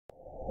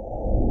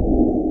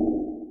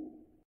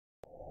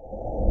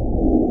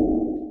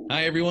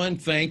Hi, everyone.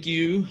 Thank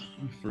you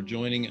for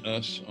joining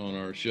us on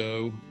our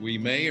show. We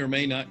may or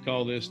may not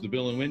call this the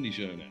Bill and Wendy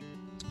Show now.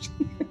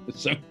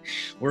 So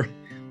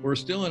we're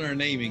still in our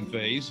naming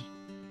phase,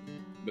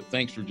 but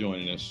thanks for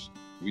joining us.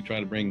 We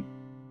try to bring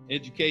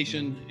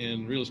education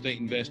in real estate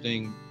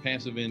investing,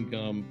 passive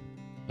income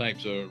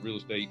types of real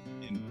estate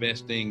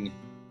investing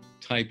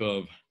type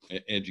of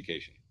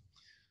education.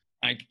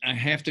 I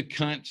have to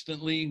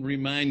constantly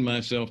remind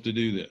myself to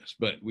do this,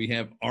 but we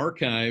have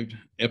archived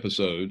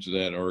episodes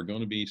that are going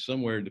to be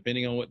somewhere,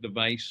 depending on what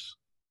device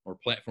or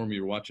platform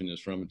you're watching this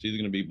from. It's either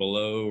going to be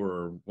below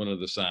or one of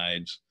the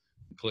sides.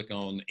 Click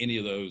on any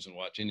of those and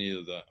watch any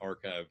of the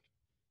archived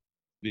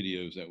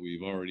videos that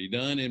we've already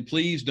done. And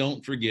please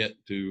don't forget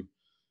to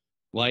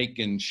like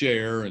and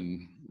share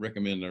and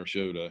recommend our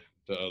show to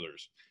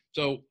others.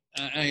 So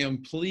I am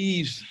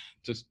pleased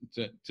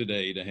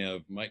today to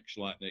have Mike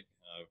Schlotnick,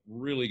 a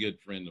really good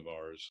friend of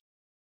ours.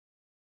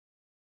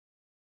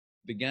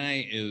 The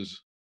guy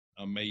is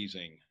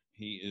amazing.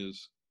 He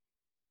is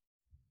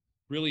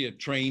really a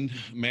trained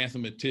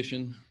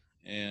mathematician,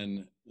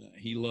 and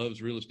he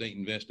loves real estate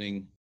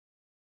investing.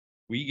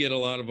 We get a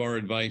lot of our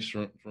advice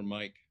from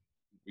Mike.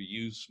 We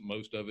use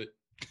most of it.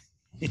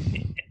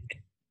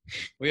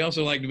 We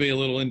also like to be a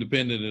little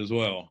independent as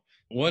well.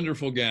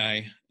 Wonderful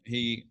guy.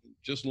 He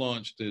just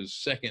launched his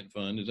second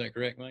fund. Is that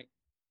correct, Mike?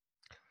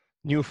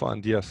 New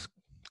fund, yes,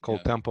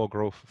 called Tempo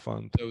Growth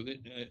Fund. So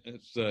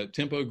it's a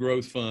Tempo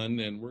Growth Fund,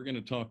 and we're going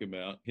to talk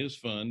about his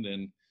fund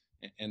and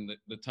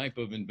the type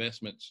of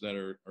investments that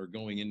are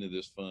going into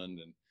this fund.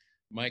 And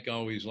Mike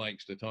always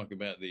likes to talk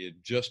about the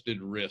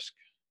adjusted risk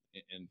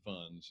in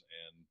funds,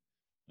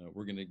 and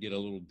we're going to get a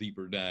little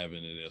deeper dive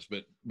into this.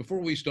 But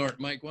before we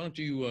start, Mike, why don't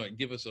you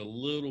give us a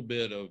little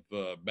bit of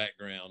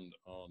background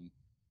on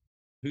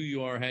who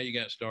you are, how you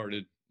got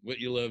started, what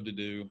you love to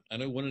do. I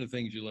know one of the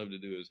things you love to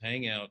do is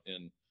hang out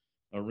in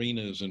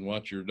arenas and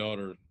watch your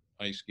daughter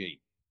ice skate.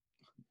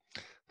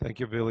 Thank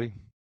you, Billy.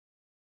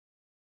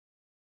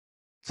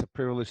 It's a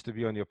privilege to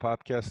be on your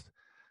podcast.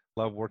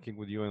 Love working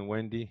with you and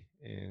Wendy,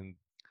 and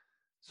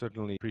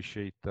certainly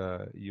appreciate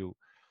you.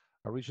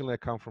 Originally, I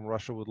come from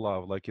Russia with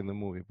love, like in the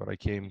movie, but I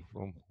came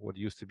from what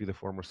used to be the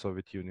former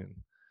Soviet Union.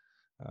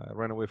 I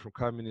ran away from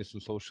communists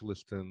and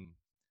socialists, and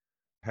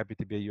happy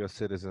to be a U.S.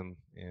 citizen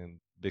and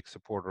big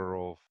supporter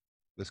of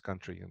this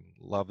country and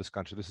love this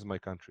country. This is my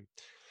country.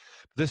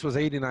 This was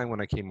 89 when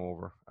I came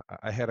over.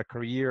 I had a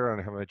career and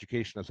I have an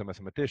education as a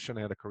mathematician.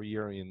 I had a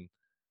career in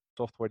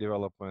software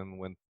development,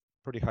 went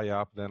pretty high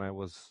up. Then I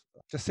was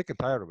just sick and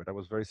tired of it. I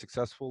was very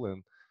successful,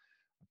 and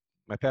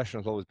my passion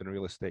has always been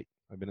real estate.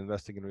 I've been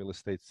investing in real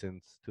estate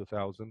since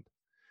 2000,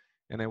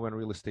 and I went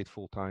real estate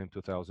full-time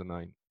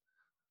 2009.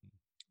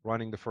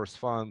 Running the first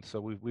fund, so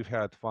we've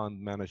had fund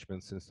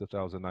management since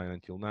 2009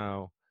 until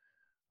now.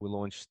 We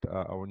launched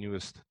our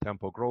newest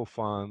Tempo Growth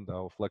Fund.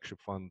 Our flagship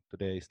fund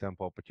today is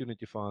Tempo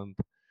Opportunity Fund.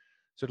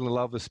 Certainly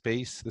love the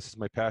space. This is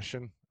my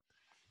passion.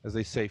 As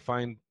they say,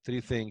 find three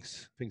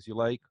things you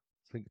like,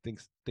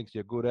 things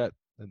you're good at,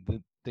 and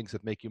the things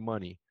that make you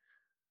money.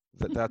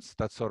 That's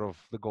sort of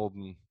the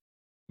golden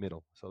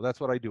middle. So that's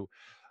what I do.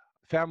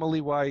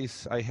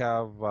 Family-wise, I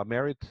have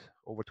married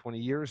over 20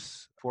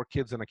 years, 4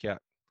 kids and a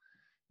cat.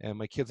 And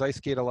my kids ice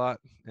skate a lot,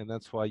 and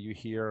that's why you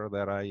hear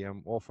that I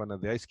am often at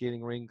the ice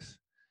skating rinks.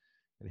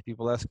 And if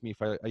people ask me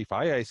if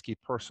I ice skate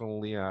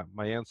personally,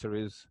 my answer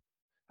is,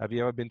 have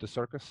you ever been to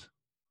circus?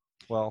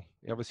 Well,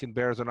 you ever seen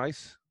bears on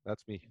ice?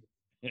 That's me.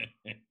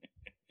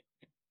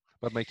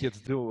 But my kids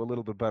do a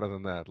little bit better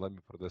than that. Let me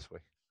put it this way.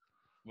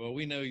 Well,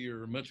 we know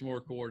you're much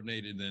more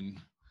coordinated than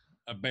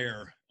a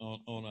bear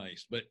on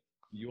ice, but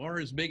you are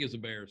as big as a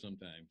bear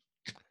sometimes.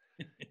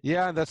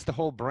 Yeah, that's the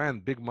whole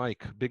brand, Big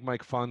Mike,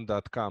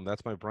 bigmikefund.com.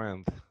 That's my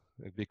brand.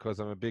 Because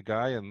I'm a big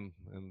guy and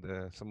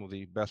some of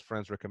the best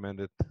friends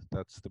recommend it.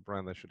 That's the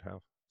brand I should have.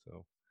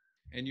 So.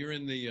 And you're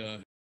in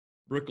the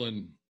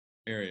Brooklyn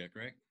area,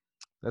 correct?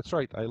 That's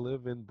right. I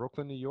live in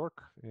Brooklyn, New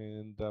York,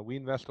 and we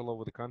invest all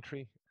over the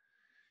country.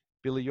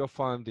 Billy, your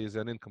fund is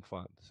an income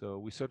fund. So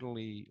we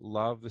certainly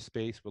love the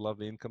space. We love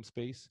the income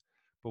space,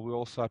 but we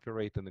also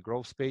operate in the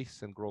growth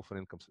space and growth and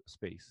income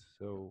space.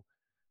 So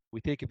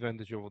we take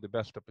advantage of the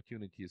best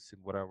opportunities in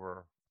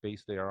whatever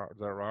space there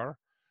are.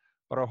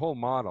 But our whole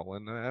model,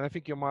 and I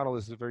think your model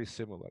is very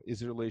similar,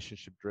 is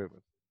relationship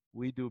driven.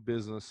 We do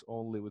business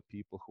only with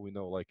people who we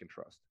know, like, and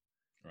trust.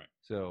 Right.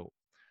 So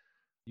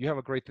you have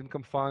a great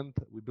income fund.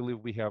 We believe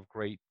we have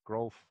great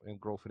growth and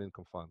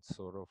income funds.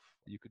 Sort of,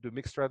 you could do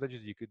mixed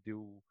strategies. You could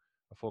do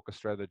a focus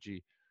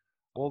strategy.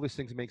 All these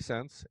things make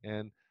sense.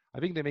 And I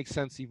think they make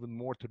sense even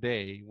more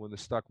today when the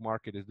stock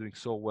market is doing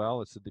so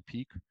well. It's at the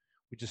peak.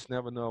 We just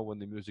never know when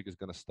the music is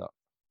going to stop.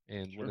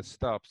 And when it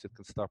stops, it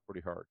can stop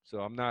pretty hard. So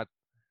I'm not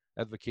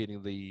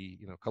advocating the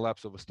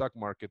collapse of a stock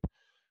market,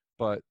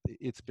 but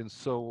it's been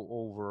so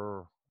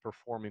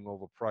overperforming,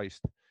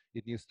 overpriced,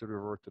 it needs to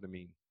revert to the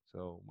mean.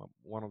 So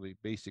one of the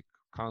basic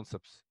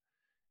concepts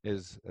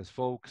is, as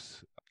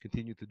folks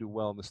continue to do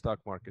well in the stock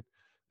market,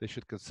 they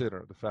should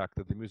consider the fact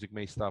that the music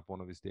may stop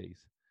one of these days.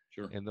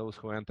 Sure. And those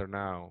who enter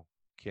now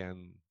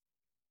can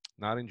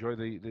not enjoy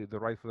the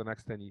ride for the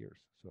next 10 years.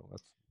 So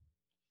that's.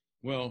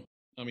 Well,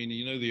 I mean,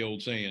 you know the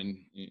old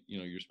saying, you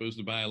know, you're supposed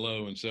to buy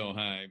low and sell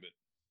high, but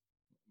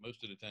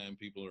most of the time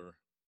people are,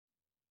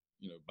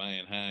 you know,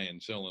 buying high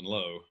and selling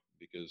low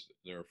because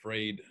they're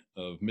afraid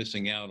of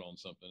missing out on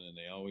something, and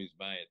they always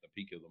buy at the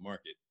peak of the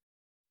market.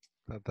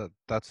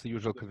 That's the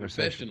usual The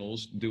conversation.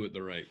 professionals do it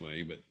the right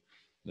way, but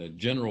the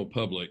general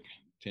public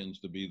tends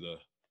to be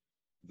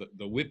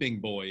the whipping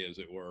boy, as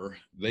it were.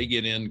 They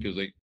get in because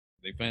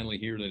they finally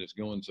hear that it's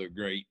going so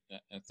great.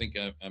 I think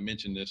I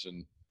mentioned this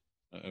in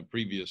a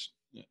previous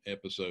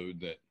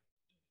episode that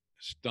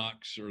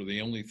stocks are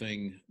the only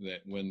thing that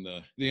when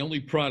the only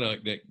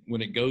product that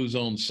when it goes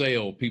on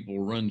sale, people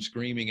run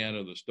screaming out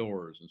of the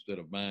stores instead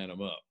of buying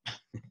them up.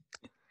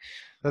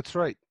 That's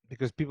right,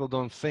 because people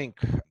don't think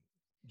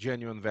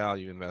genuine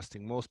value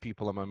investing. Most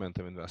people are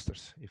momentum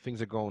investors. If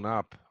things are going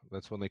up,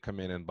 that's when they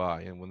come in and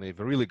buy. And when they've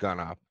really gone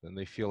up, then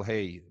they feel,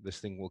 hey, this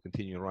thing will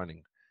continue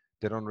running.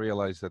 They don't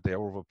realize that they're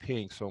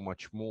overpaying so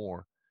much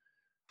more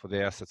for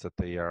the assets that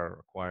they are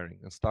acquiring.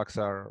 And stocks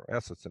are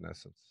assets in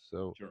essence.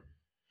 So Sure.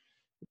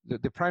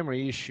 the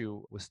primary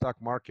issue with stock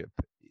market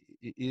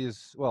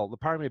is, well, the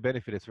primary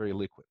benefit is very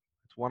liquid.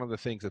 It's one of the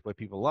things that why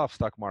people love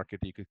stock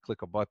market. You could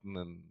click a button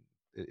and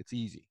it's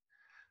easy.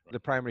 The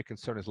primary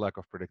concern is lack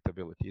of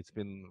predictability. It's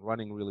been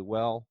running really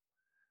well,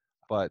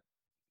 but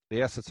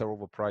the assets are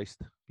overpriced.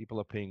 People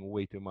are paying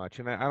way too much.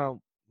 And I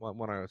don't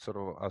want to sort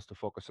of us to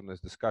focus on this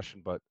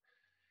discussion, but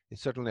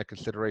it's certainly a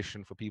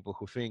consideration for people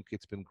who think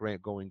it's been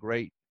going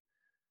great.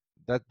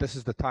 That this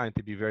is the time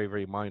to be very,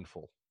 very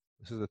mindful.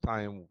 This is the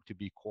time to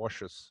be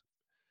cautious.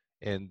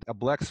 And a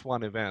black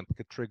swan event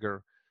could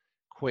trigger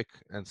quick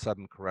and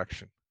sudden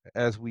correction.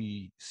 As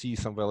we see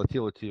some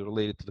volatility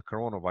related to the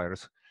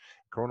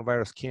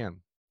coronavirus can,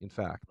 in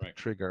fact,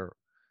 trigger,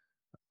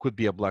 could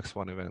be a black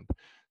swan event.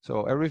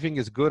 So everything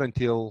is good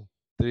until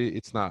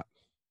it's not.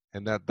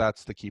 And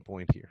that's the key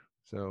point here.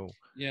 So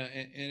yeah,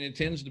 and it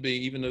tends to be,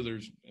 even though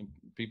there's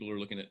people are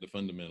looking at the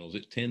fundamentals,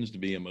 it tends to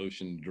be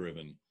emotion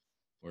driven.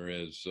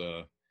 Whereas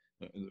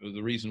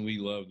the reason we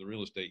love the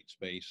real estate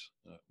space,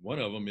 one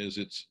of them is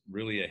it's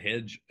really a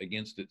hedge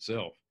against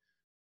itself.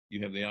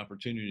 You have the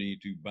opportunity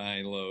to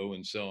buy low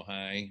and sell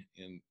high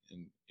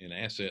in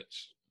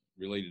assets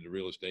related to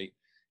real estate.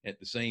 At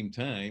the same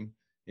time,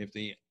 if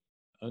the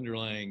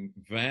underlying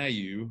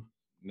value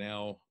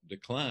now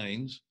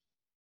declines,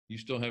 you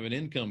still have an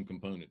income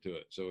component to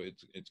it. So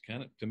it's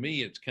kind of, to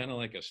me, it's kind of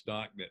like a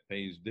stock that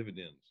pays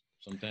dividends.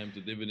 Sometimes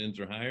the dividends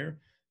are higher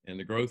and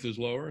the growth is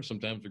lower.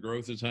 Sometimes the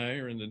growth is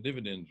higher and the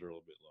dividends are a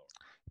little bit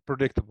lower.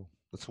 Predictable.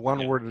 That's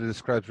one word that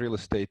describes real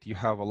estate. You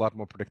have a lot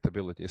more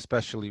predictability,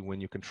 especially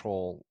when you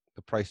control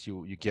the price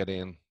you get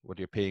in, what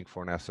you're paying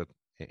for an asset,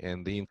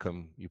 and the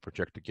income you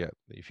project to get.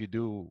 If you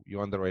do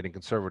your underwriting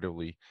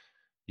conservatively,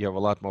 you have a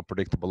lot more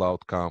predictable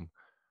outcome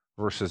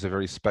versus a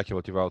very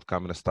speculative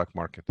outcome in a stock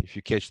market. If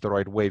you catch the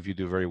right wave, you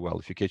do very well.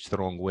 If you catch the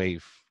wrong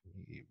wave,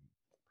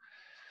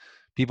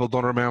 people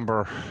don't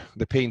remember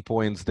the pain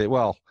points.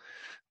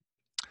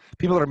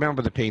 People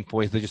remember the pain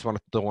points. They just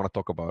don't want to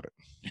talk about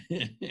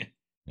it.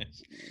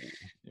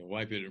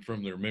 Wipe it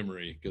from their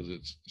memory because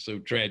it's so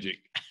tragic.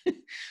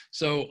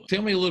 So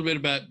tell me a little bit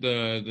about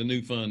the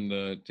new fund,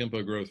 the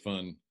Tempo Growth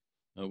Fund.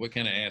 What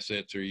kind of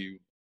assets are you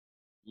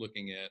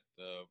looking at?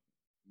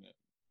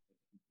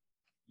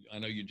 I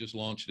know you just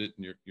launched it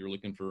and you're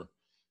looking for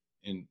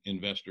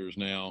investors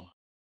now.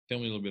 Tell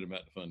me a little bit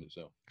about the fund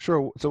itself.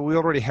 Sure. So we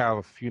already have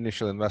a few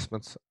initial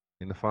investments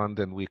in the fund,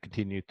 and we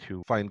continue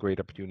to find great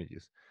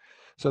opportunities.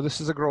 So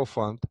this is a growth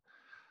fund.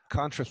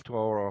 Contrast to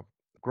our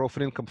growth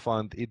and income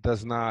fund, it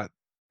does not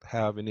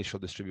have initial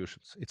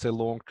distributions. It's a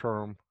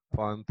long-term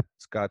fund.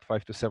 It's got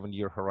 5 to 7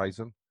 year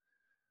horizon.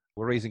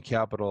 We're raising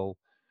capital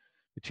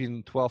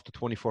between 12 to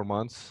 24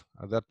 months.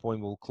 At that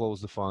point, we'll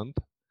close the fund.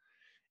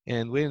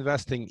 And we're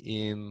investing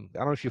in, I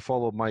don't know if you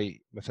follow my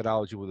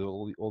methodology with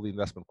all the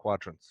investment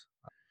quadrants,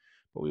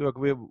 but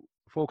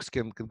folks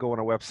can go on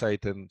our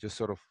website and just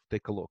sort of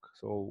take a look.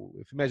 So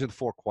if you imagine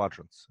 4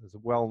 quadrants, there's a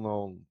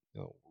well-known,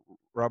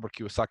 Robert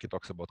Kiyosaki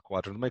talks about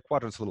quadrants. My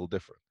quadrant's a little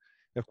different.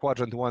 You have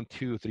quadrant 1,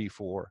 2, 3,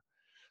 4.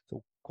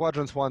 So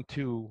quadrants 1,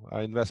 2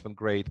 are investment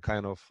grade,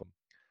 kind of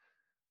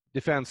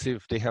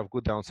defensive. They have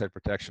good downside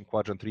protection.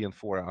 Quadrant 3 and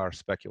 4 are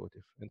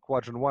speculative. And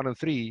quadrant 1 and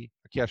 3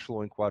 are cash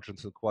flowing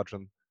quadrants, and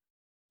quadrant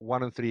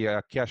 1 and 3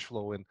 are cash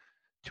flow, and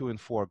 2 and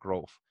 4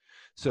 growth.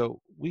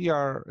 So we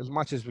are, as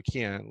much as we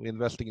can, we're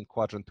investing in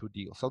quadrant 2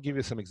 deals. I'll give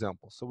you some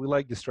examples. So we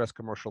like distressed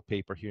commercial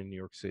paper here in New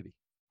York City.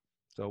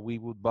 So we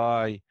would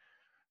buy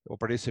or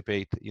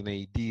participate in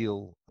a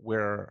deal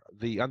where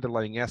the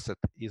underlying asset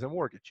is a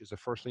mortgage, is a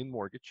first lien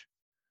mortgage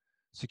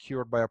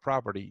secured by a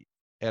property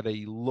at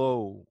a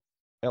low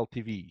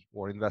LTV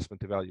or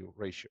investment to value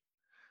ratio.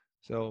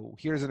 So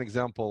here's an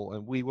example,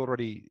 and we've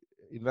already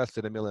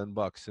invested $1 million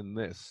in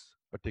this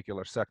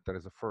particular sector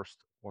as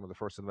one of the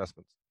first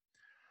investments.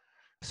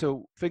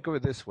 So think of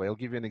it this way. I'll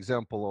give you an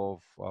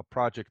example of a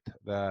project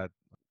that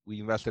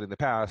we invested in the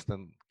past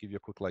and give you a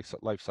quick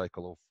life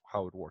cycle of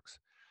how it works.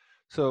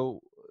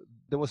 So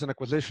there was an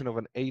acquisition of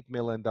an $8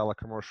 million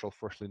commercial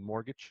first lien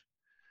mortgage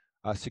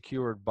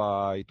secured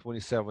by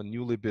 27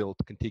 newly built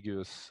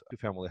contiguous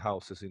two-family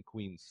houses in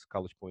Queens,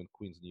 College Point,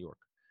 Queens, New York.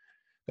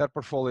 That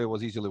portfolio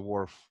was easily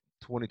worth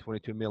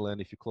 22 million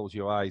if you close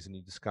your eyes and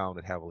you discount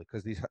it heavily,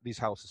 because these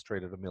houses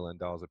traded $1 million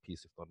a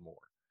piece, if not more.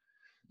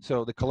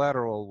 So the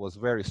collateral was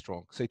very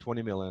strong, say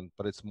 20 million,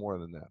 but it's more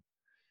than that.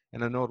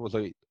 And the note was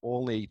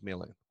only 8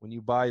 million. When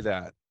you buy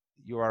that,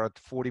 you are at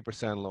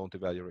 40% loan to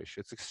value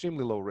ratio. It's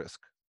extremely low risk,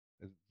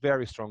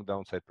 very strong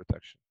downside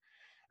protection.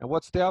 And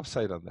what's the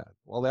upside on that?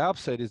 Well, the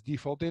upside is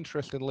default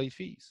interest and late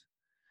fees.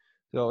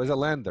 So as a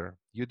lender,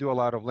 you do a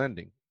lot of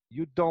lending.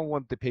 You don't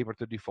want the paper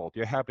to default.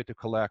 You're happy to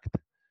collect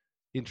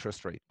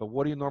interest rate. But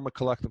what do you normally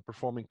collect on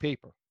performing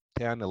paper?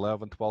 10,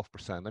 11,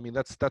 12%. I mean,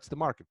 that's the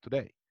market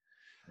today.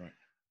 Right.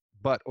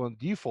 But on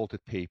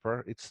defaulted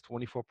paper, it's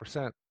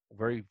 24%.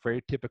 Very,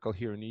 very typical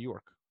here in New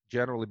York.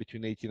 Generally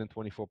between 18 and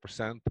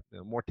 24%,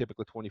 more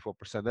typically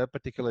 24%. That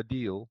particular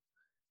deal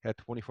had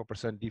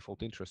 24%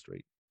 default interest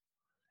rate,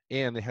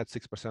 and they had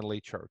 6%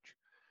 late charge.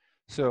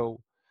 So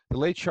the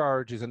late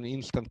charge is an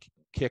instant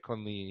kick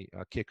on the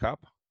kick up.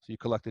 So you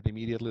collect it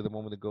immediately the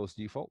moment it goes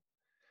default,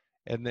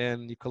 and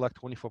then you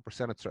collect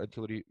 24%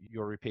 until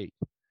you're repaid.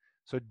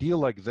 So a deal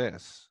like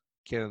this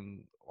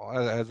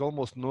has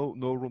almost no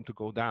room to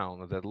go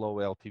down at that low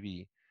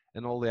LTV,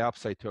 and all the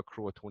upside to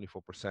accrue at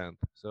 24%.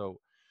 So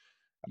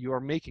you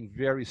are making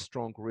very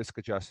strong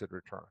risk-adjusted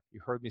return. You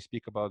heard me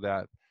speak about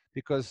that.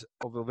 Because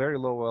of a very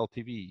low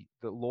LTV,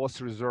 the loss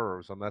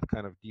reserves on that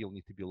kind of deal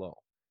need to be low.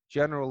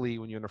 Generally,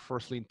 when you're in a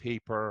first lien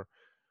paper,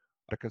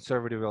 a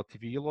conservative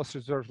LTV, your loss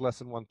reserves less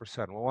than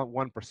 1%, or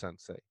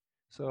 1%, say.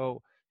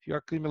 So if you're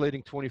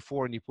accumulating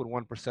 24 and you put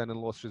 1% in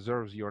loss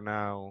reserves, you're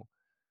now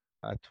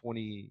at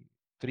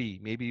 23,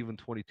 maybe even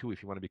 22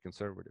 if you want to be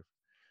conservative.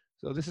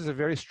 So this is a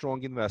very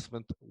strong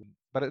investment,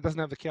 but it doesn't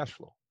have the cash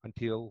flow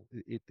until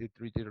it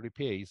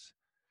repays.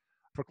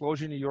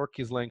 Foreclosure in New York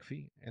is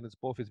lengthy, and it's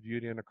both its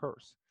beauty and a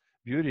curse.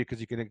 Beauty because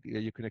you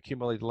can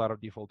accumulate a lot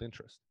of default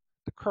interest.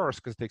 The curse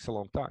because it takes a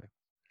long time.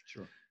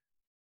 Sure.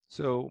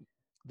 So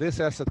this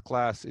asset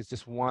class is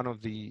just one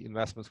of the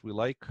investments we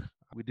like.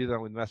 We did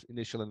our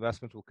initial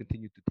investment. We'll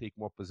continue to take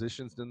more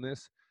positions than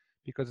this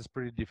because it's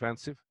pretty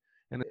defensive.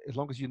 And as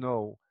long as you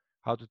know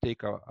how to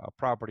take a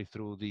property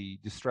through the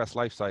distress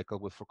life cycle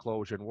with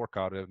foreclosure and work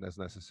out it as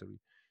necessary,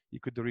 you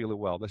could do really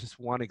well. That's just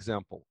one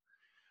example.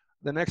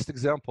 The next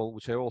example,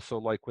 which I also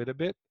like quite a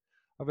bit,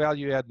 a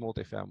value add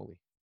multifamily.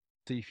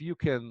 So if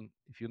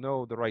you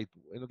know the right,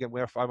 and again,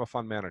 I'm a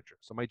fund manager,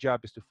 so my job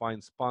is to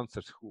find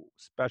sponsors who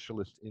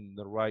specialists in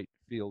the right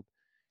field,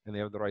 and they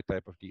have the right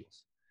type of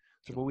deals.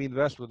 So when we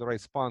invest with the right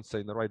sponsor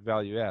in the right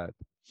value add,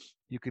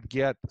 you could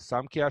get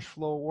some cash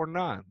flow or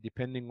not,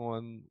 depending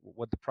on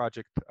what the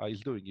project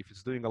is doing. If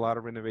it's doing a lot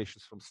of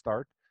renovations from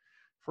start,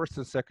 first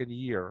and second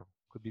year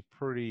could be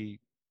pretty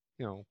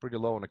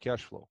low on the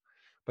cash flow.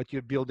 But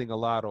you're building a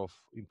lot of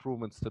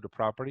improvements to the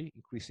property,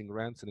 increasing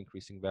rents and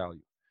increasing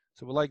value.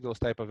 So we like those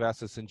type of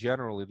assets, and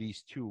generally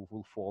these two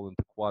will fall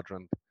into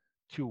quadrant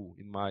 2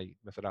 in my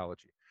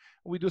methodology.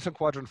 We do some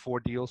quadrant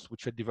 4 deals,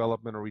 which are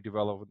development or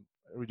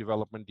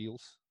redevelopment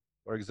deals.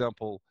 For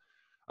example,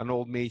 an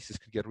old Macy's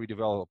could get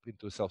redeveloped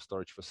into a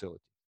self-storage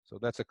facility. So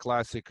that's a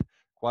classic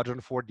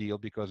quadrant 4 deal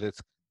because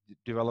it's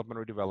development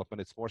or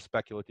redevelopment. It's more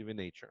speculative in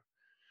nature.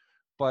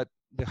 But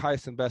the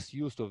highest and best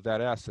use of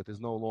that asset is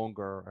no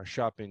longer a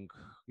shopping,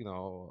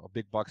 a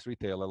big box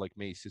retailer like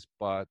Macy's,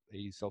 but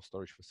a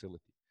self-storage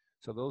facility.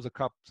 So those are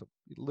a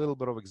little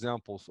bit of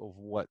examples of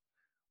what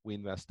we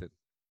invest in.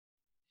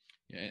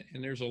 Yeah,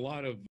 and there's a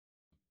lot of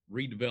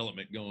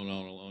redevelopment going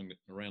on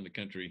around the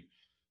country,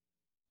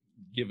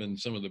 given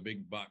some of the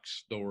big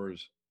box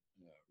stores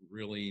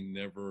really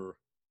never,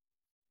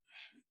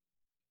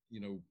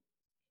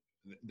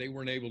 they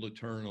weren't able to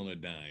turn on a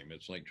dime.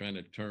 It's like trying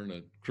to turn a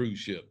cruise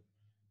ship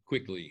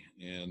quickly,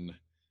 and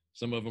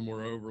some of them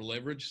were over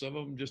leveraged. Some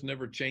of them just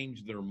never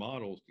changed their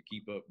models to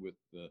keep up with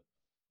the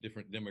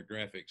different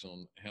demographics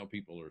on how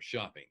people are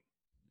shopping.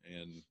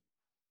 And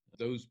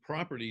those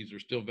properties are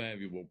still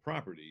valuable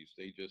properties.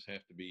 They just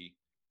have to be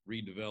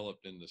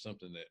redeveloped into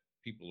something that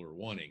people are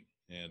wanting.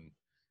 And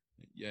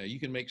yeah, you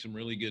can make some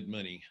really good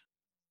money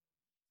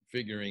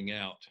figuring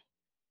out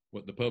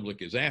what the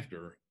public is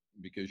after,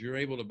 because you're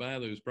able to buy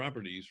those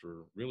properties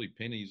for really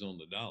pennies on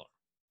the dollar.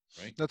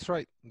 Right? That's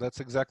right.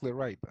 That's exactly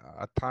right.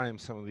 At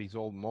times, some of these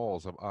old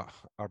malls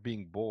are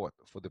being bought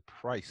for the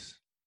price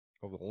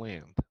of the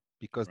land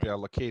because they are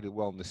located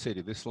well in the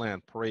city. This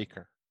land per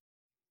acre,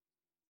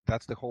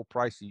 that's the whole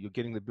price. You're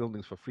getting the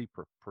buildings for free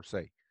per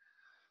se.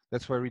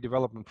 That's why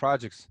redevelopment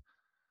projects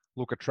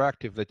look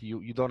attractive, that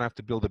you don't have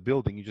to build a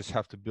building. You just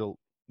have to build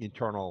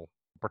internal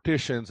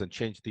partitions and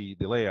change the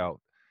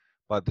layout.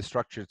 But the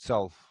structure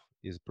itself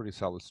is a pretty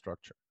solid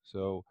structure.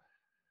 So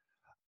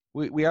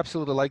we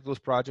absolutely like those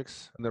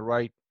projects in the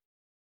right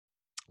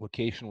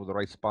location with the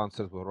right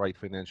sponsors, with the right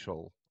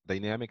financial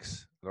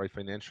dynamics, the right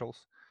financials.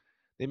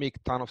 They make a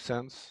ton of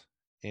sense,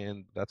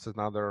 and that's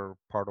another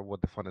part of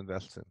what the fund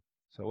invests in.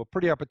 So we're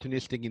pretty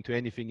opportunistic into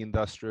anything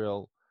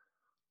industrial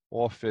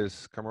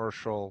office,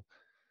 commercial,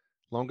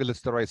 long as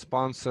it's the right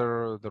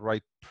sponsor, the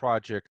right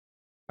project,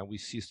 and we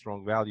see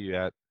strong value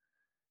at,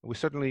 we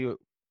certainly,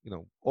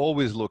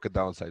 always look at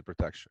downside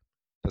protection.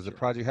 Does the Sure.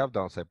 project have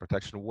downside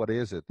protection? What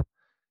is it?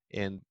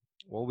 And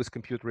always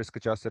compute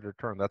risk-adjusted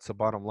return. That's the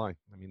bottom line.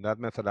 I mean, that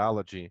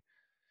methodology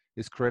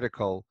is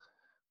critical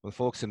when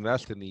folks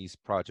invest in these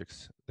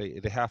projects. They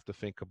have to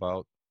think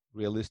about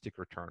realistic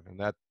return,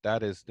 and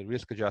that is the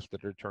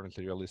risk-adjusted return is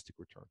the realistic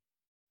return.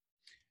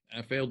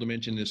 I failed to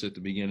mention this at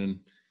the beginning.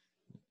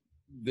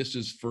 This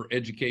is for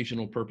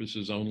educational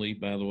purposes only,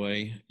 by the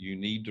way. You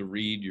need to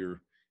read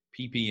your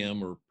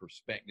PPM or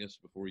prospectus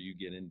before you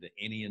get into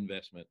any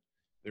investment.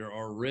 There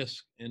are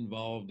risks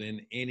involved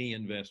in any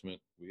investment.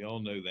 We all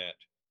know that.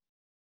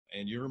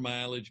 And your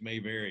mileage may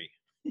vary.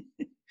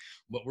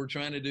 What we're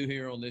trying to do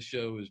here on this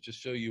show is just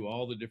show you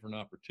all the different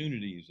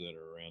opportunities that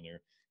are around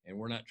there. And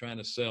we're not trying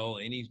to sell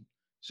any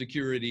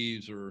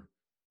securities or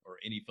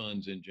any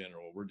funds in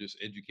general. We're just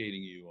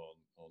educating you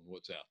on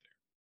what's out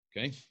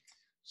there. Okay.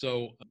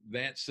 So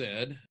that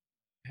said,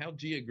 how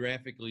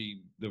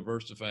geographically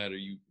diversified are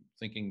you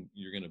thinking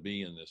you're going to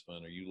be in this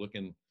fund? Are you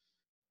looking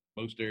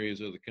most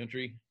areas of the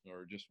country,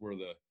 or just where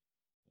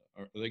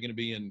are they going to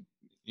be in,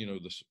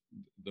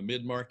 the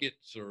mid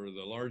markets or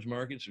the large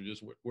markets, or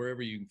just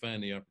wherever you can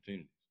find the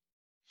opportunities?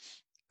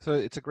 So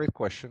it's a great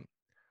question.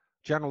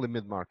 Generally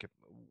mid market.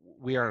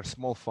 We are a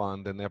small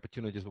fund, and the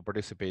opportunities we're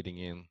participating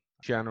in,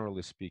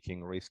 generally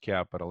speaking, raise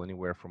capital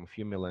anywhere from a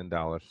few $1 million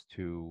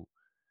to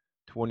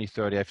 20,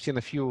 30. I've seen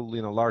a few,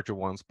 larger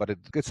ones, but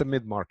it's a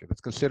mid-market.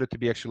 It's considered to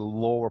be actually the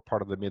lower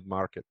part of the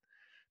mid-market.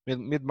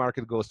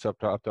 Mid-market goes to up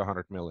to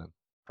 100 million,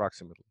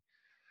 approximately.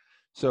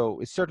 So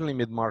it's certainly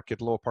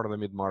mid-market, lower part of the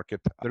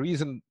mid-market. The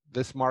reason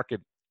this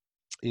market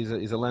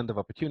is a land of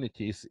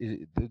opportunities is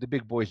the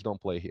big boys don't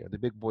play here. The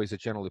big boys are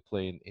generally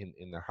playing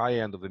in the high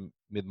end of the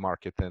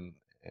mid-market and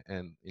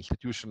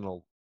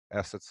institutional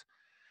assets.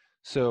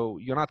 So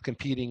you're not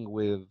competing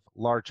with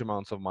large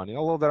amounts of money,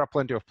 although there are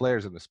plenty of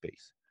players in the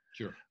space.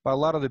 Sure. But a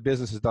lot of the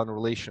business is done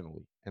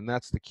relationally, and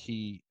that's the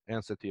key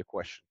answer to your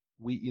question.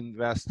 We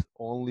invest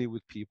only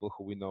with people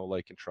who we know,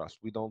 like, and trust.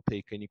 We don't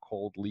take any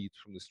cold leads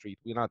from the street.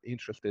 We're not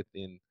interested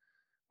in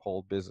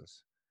cold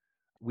business.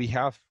 We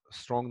have a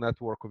strong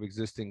network of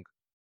existing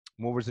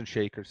movers and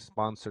shakers,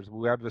 sponsors.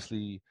 We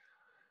obviously,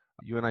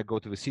 you and I go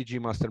to the CG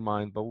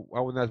mastermind, but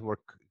our network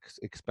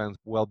expands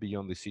well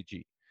beyond the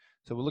CG.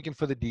 So we're looking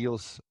for the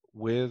deals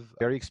with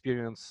very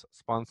experienced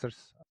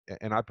sponsors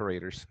and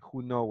operators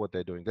who know what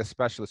they're doing. They're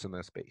specialists in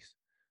their space.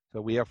 So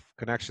we have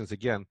connections,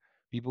 again,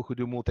 people who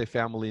do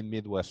multifamily in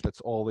Midwest.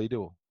 That's all they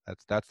do.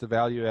 That's the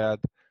value add.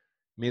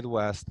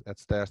 Midwest,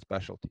 that's their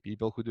specialty.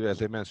 People who do,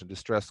 as I mentioned,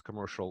 distressed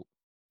commercial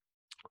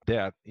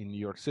debt in New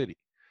York City.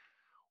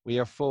 We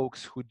have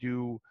folks who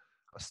do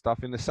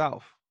stuff in the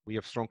South. We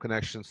have strong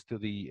connections to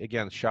the,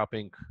 again,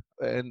 shopping.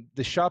 And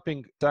the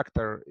shopping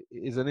sector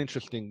is an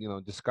interesting,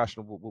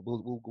 discussion.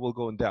 We'll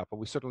go in depth, but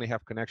we certainly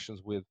have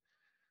connections with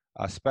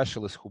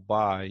specialists who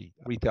buy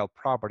retail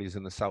properties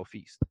in the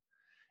Southeast.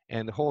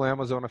 And the whole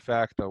Amazon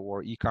effect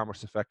or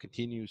e-commerce effect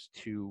continues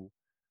to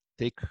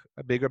take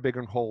a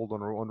bigger hold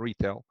on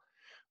retail.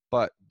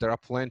 But there are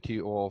plenty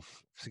of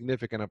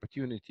significant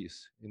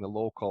opportunities in the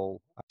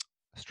local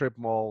strip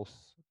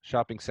malls,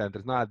 shopping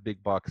centers, not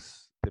big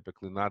box,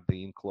 typically not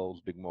the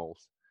enclosed big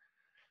malls,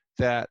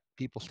 that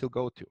people still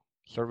go to.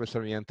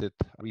 Service-oriented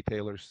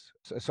retailers,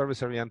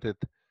 service-oriented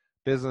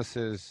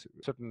businesses,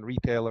 certain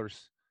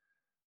retailers,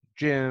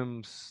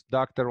 gyms,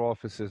 doctor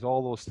offices,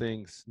 all those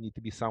things need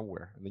to be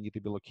somewhere, and they need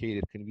to be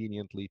located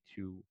conveniently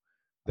to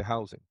the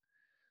housing.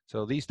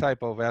 So these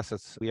type of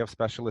assets, we have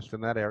specialists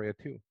in that area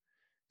too.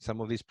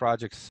 Some of these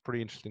projects,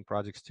 pretty interesting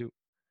projects too.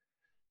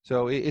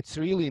 So it's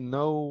really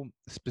no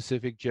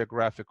specific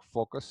geographic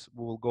focus.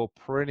 We will go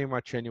pretty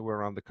much anywhere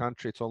around the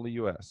country. It's only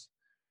US.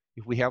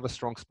 If we have a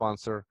strong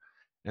sponsor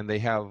and they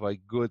have a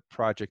good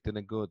project in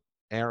a good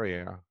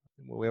area,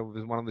 we have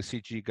one of the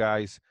CG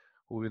guys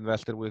who we've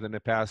invested with in the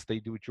past, they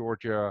do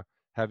Georgia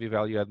heavy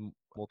value add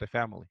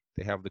multifamily.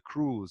 They have the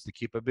crews, the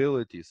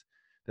capabilities.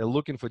 They're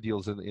looking for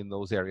deals in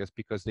those areas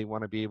because they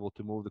want to be able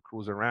to move the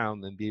crews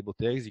around and be able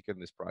to execute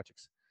these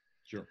projects.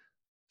 Sure.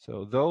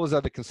 So those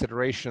are the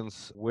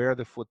considerations, where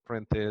the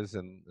footprint is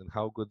and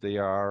how good they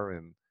are.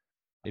 And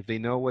if they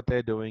know what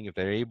they're doing, if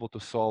they're able to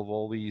solve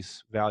all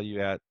these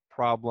value add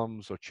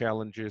problems or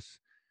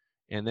challenges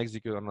and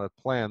execute on that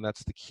plan,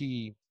 that's the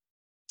key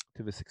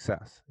to the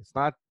success. It's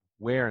not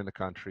where in the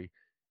country,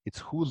 it's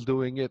who's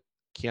doing it.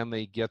 Can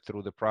they get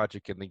through the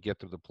project? Can they get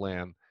through the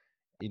plan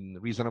in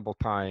reasonable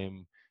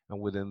time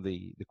and within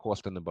the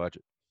cost and the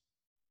budget?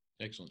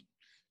 Excellent.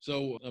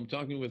 So I'm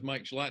talking with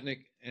Mike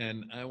Schlotnick,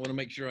 and I want to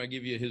make sure I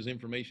give you his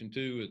information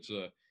too. It's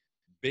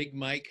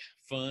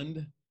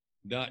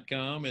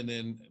bigmikefund.com. And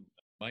then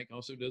Mike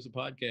also does a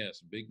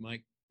podcast, Big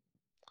Mike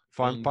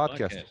Fun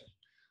podcast.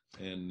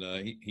 And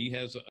he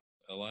has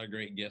a lot of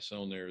great guests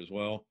on there as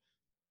well.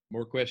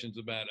 More questions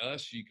about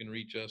us, you can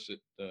reach us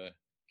at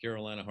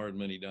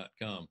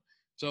carolinahardmoney.com.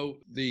 So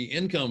the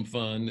income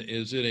fund,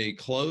 is it a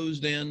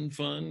closed-end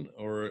fund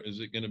or is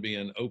it going to be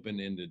an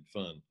open-ended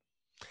fund?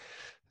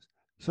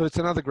 So it's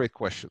another great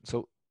question.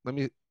 So let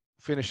me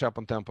finish up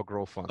on Tampa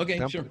Growth Fund. Okay,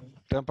 sure.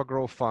 Tampa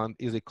Growth Fund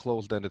is a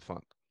closed-ended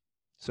fund.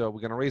 So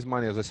we're going to raise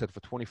money, as I said,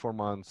 for 24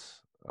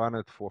 months, run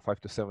it for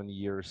 5 to 7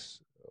 years,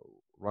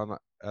 run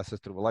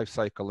assets through the life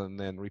cycle, and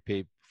then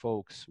repay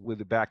folks with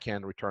the back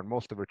end return.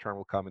 Most of the return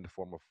will come in the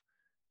form of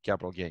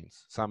capital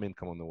gains, some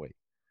income on the way.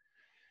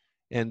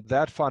 And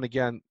that fund,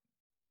 again,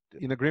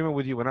 in agreement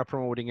with you, we're not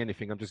promoting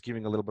anything. I'm just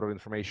giving a little bit of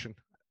information.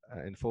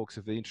 And folks,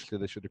 if they're interested,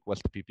 they should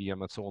request a PPM.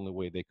 That's the only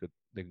way they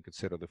can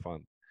consider the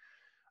fund.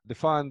 The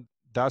fund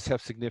does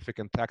have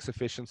significant tax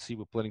efficiency.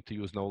 We're planning to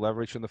use no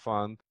leverage in the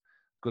fund.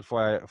 Good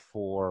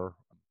for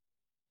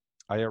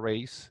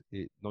IRAs,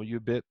 no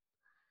UBIT,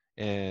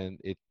 and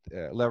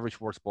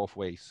leverage works both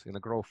ways. In a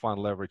growth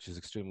fund, leverage is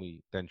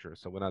extremely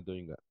dangerous, so we're not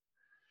doing that.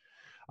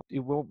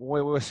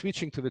 We're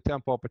switching to the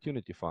Tampa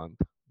Opportunity Fund.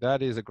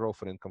 That is a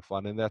growth and income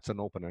fund, and that's an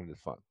open-ended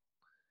fund.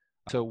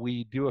 So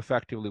we do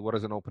effectively, what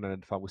is an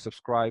open-ended fund? We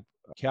subscribe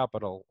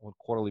capital on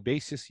a quarterly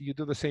basis. You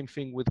do the same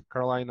thing with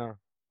Carolina,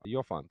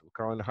 your fund,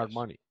 Carolina Hard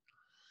Money.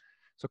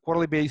 So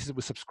quarterly basis,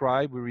 we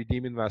subscribe, we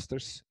redeem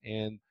investors,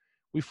 and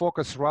we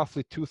focus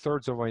roughly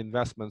 2/3 of our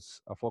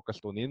investments are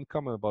focused on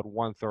income and about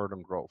 1/3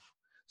 on growth.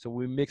 So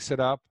we mix it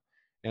up,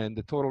 and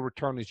the total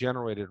return is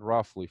generated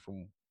roughly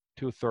from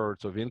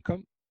 2/3 of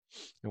income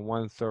and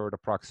 1/3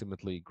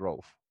 approximately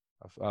growth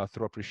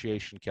through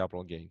appreciation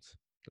capital gains.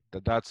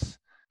 That's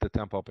the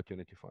Tampa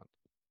Opportunity Fund.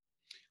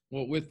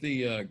 Well, with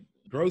the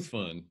growth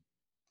fund,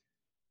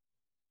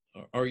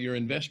 are your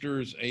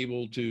investors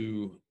able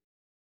to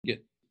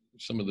get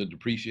some of the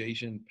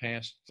depreciation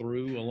passed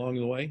through along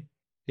the way?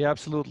 Yeah,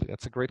 absolutely.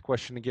 That's a great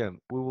question again.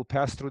 We will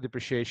pass through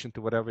depreciation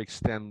to whatever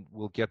extent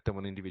we'll get them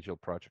on individual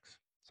projects.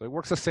 So it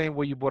works the same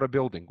way you bought a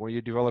building, where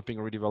you're developing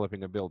or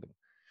redeveloping a building.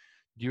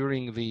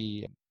 During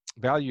the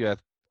value add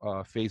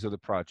phase of the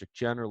project,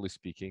 generally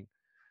speaking,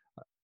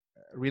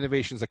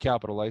 renovations are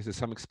capitalized. There's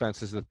some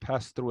expenses that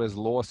pass through as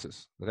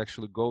losses that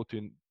actually go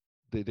to,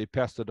 they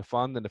pass to the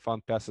fund, and the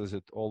fund passes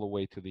it all the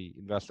way to the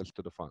investors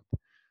to the fund.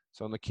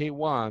 So on the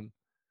K1,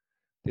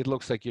 it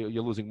looks like you're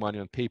losing money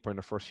on paper in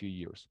the first few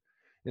years.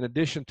 In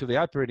addition to the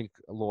operating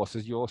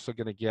losses, you're also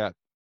going to get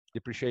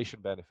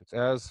depreciation benefits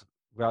as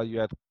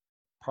value add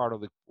part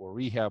of the or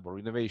rehab or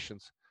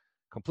renovations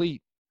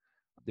complete.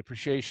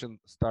 Depreciation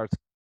starts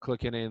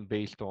clicking in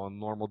based on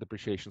normal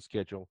depreciation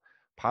schedule,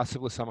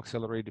 possibly some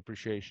accelerated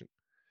depreciation.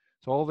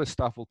 So all this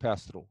stuff will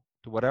pass through.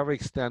 To whatever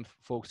extent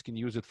folks can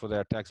use it for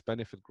their tax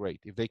benefit,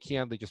 great. If they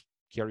can't, they just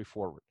carry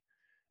forward.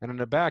 And on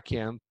the back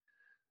end,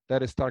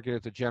 that is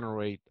targeted to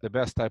generate the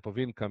best type of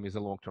income is a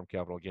long-term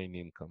capital gain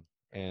income.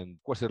 And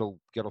of course, it'll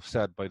get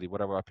offset by the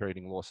whatever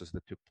operating losses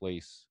that took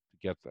place to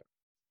get there.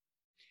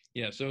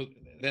 Yeah, so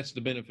that's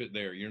the benefit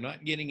there. You're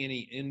not getting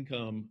any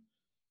income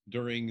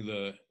during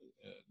the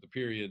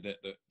period that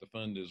the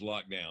fund is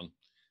locked down.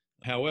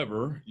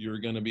 However, you're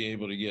going to be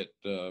able to get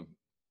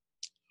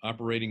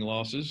operating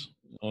losses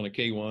on a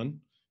K1.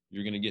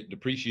 You're going to get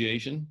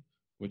depreciation,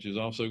 which is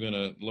also going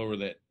to lower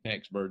that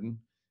tax burden.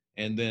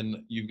 And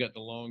then you've got the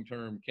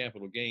long-term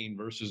capital gain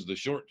versus the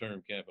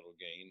short-term capital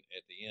gain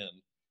at the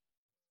end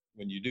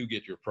when you do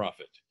get your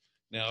profit.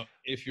 Now,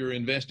 if you're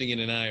investing in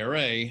an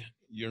IRA,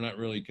 you're not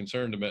really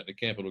concerned about the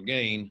capital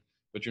gain,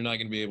 but you're not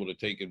going to be able to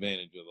take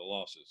advantage of the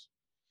losses.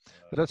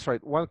 That's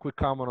right. One quick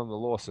comment on the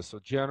losses. So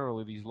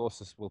generally, these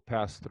losses will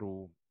pass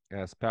through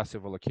as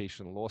passive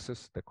allocation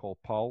losses. They're called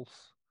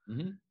PALs.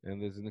 Mm-hmm.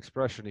 And there's an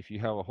expression, if you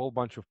have a whole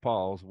bunch of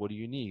PALs, what do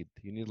you need?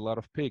 You need a lot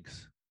of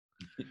pigs.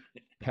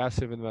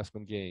 Passive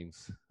investment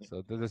gains.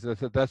 So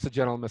that's the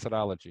general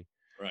methodology.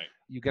 Right.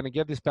 You're going to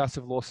get these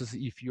passive losses.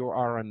 If you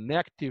are an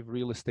active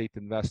real estate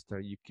investor,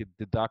 you could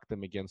deduct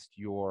them against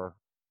your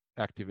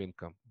active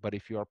income. But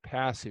if you are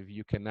passive,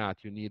 you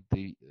cannot. You need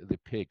the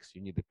pigs.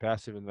 You need the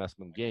passive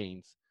investment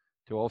gains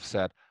to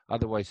offset.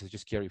 Otherwise, it's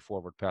just carry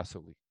forward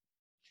passively.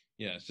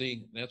 Yeah,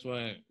 see, that's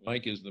why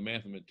Mike is the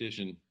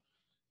mathematician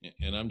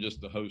and I'm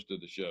just the host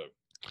of the show.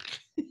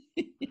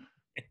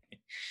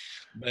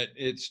 But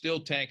it's still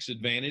tax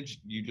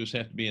advantaged. You just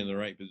have to be in the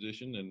right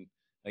position. And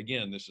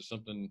again, this is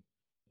something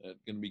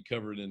that's going to be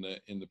covered in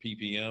the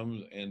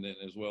PPM, and then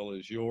as well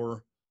as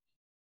your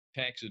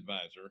tax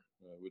advisor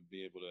would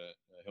be able to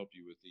help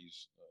you with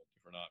these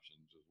different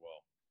options as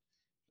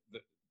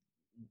well.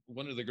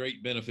 One of the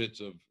great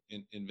benefits of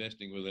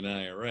investing with an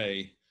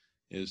IRA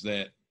is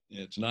that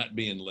it's not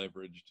being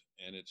leveraged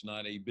and it's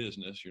not a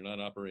business. You're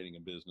not operating a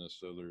business,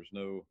 so there's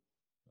no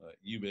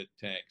UBIT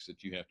tax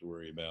that you have to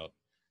worry about.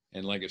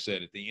 And like I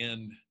said, at the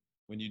end,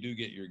 when you do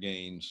get your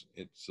gains,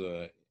 it's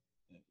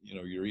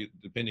you're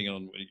depending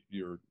on what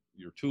your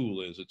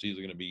tool is, it's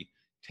either going to be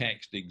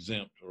tax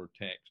exempt or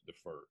tax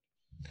deferred.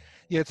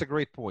 Yeah, it's a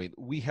great point.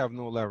 We have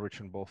no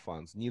leverage in both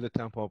funds, neither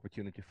Tampa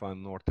Opportunity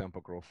Fund nor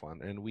Tampa Growth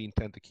Fund, and we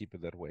intend to keep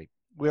it that way.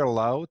 We're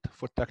allowed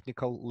for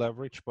technical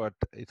leverage, but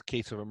it's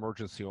case of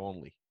emergency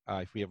only.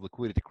 If we have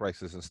liquidity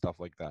crisis and stuff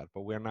like that,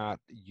 but we're not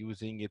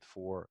using it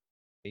for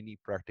any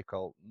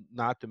practical,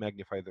 not to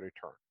magnify the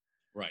return.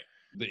 Right.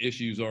 The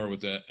issues are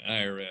with the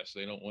IRS.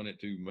 They don't want it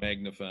to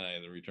magnify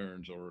the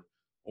returns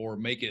or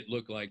make it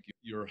look like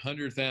your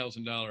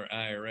 $100,000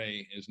 IRA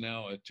is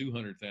now a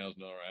 $200,000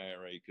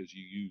 IRA because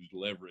you used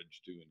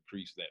leverage to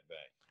increase that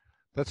value.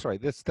 That's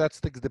right. That's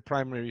the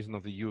primary reason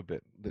of the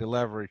UBIT. The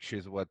leverage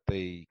is what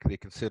they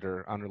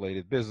consider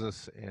unrelated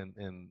business,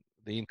 and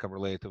the income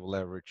related to the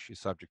leverage is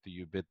subject to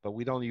UBIT, but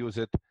we don't use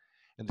it.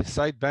 And the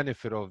side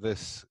benefit of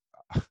this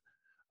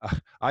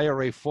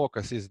IRA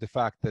focus is the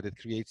fact that it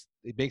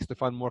makes the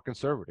fund more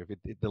conservative.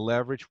 The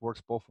leverage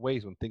works both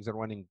ways. When things are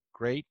running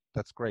great,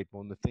 that's great.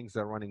 When the things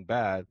are running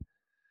bad,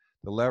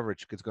 the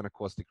leverage is going to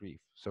cause the grief.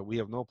 So we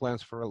have no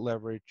plans for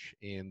leverage,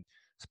 and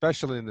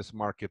especially in this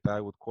market,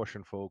 I would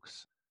caution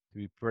folks to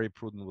be very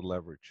prudent with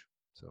leverage.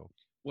 So,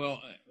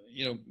 well,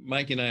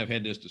 Mike and I have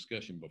had this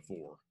discussion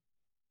before.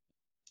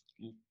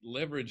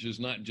 Leverage is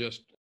not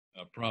just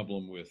a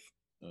problem with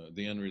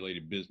the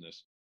unrelated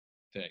business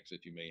tax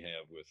that you may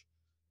have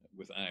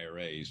with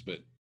IRAs, but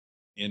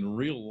in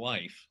real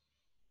life,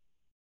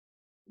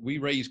 we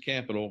raise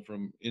capital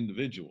from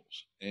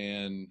individuals,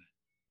 and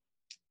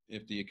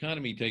if the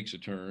economy takes a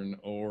turn,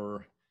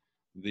 or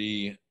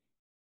the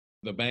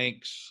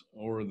banks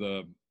or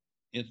the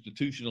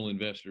institutional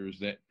investors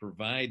that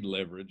provide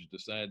leverage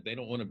decide they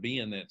don't want to be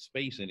in that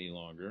space any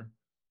longer,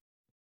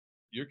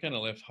 you're kind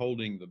of left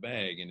holding the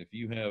bag. And if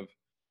you have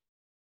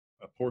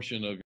a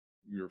portion of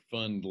your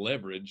fund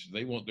leverage,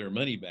 they want their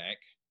money back,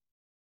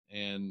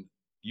 and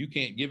you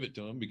can't give it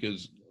to them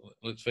because,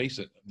 let's face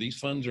it, these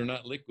funds are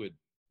not liquid.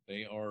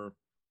 They are,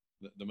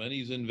 the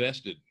money's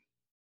invested.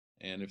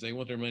 And if they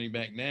want their money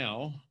back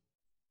now,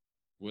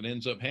 what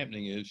ends up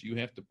happening is you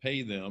have to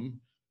pay them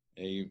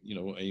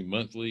a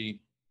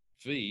monthly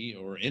fee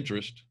or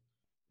interest,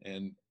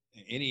 and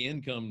any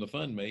income the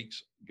fund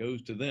makes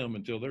goes to them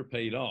until they're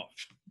paid off.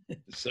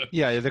 So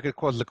yeah, they could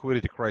cause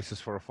liquidity crisis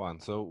for a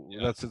fund. So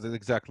yeah, that's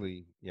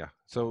exactly, yeah.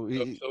 so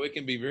it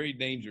can be very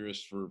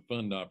dangerous for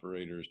fund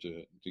operators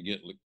to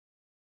get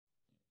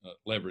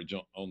leverage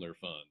on their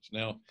funds.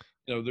 Now,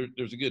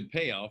 there's a good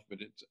payoff, but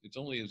it's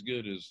only as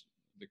good as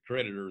the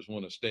creditors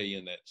want to stay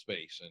in that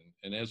space.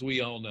 And as we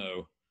all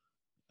know,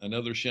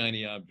 another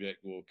shiny object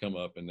will come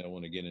up and they'll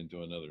want to get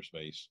into another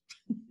space.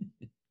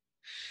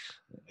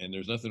 And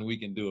there's nothing we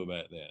can do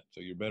about that. So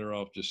you're better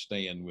off just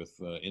staying with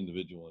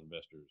individual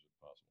investors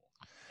if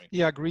possible. Right?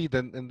 Yeah, agreed.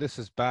 And this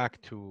is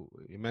back to,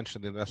 you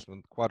mentioned the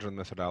investment quadrant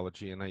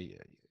methodology, and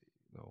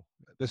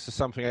this is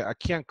something I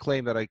can't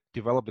claim that I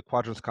developed. The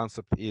quadrants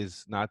concept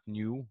is not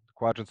new.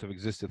 Quadrants have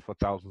existed for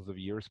thousands of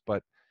years,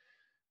 but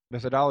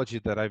methodology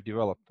that I've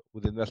developed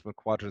with investment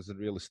quadrants in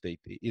real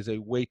estate is a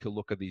way to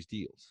look at these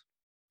deals.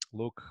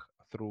 Look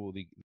through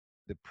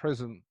the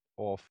prism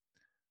of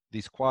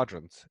these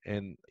quadrants,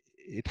 and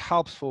it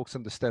helps folks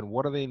understand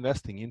what are they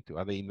investing into.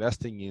 Are they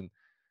investing in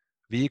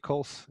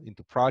vehicles,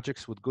 into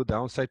projects with good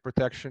downside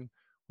protection,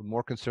 with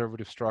more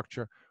conservative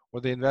structure, or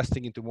are they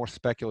investing into more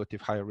speculative,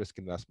 higher risk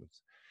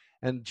investments?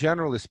 And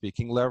generally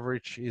speaking,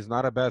 leverage is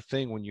not a bad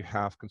thing when you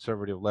have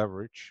conservative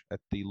leverage at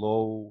the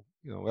low,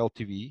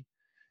 LTV.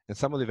 And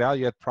some of the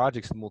value add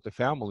projects in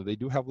multifamily, they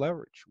do have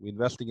leverage. We're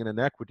investing in an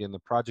equity, and the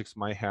projects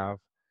might have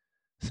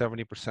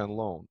 70%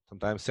 loan,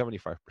 sometimes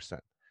 75%.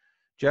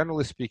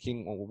 Generally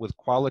speaking, with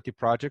quality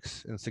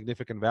projects and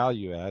significant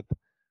value add,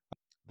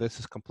 this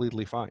is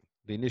completely fine.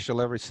 The initial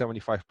leverage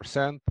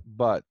 75%,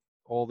 but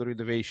all the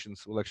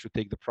renovations will actually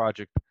take the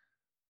project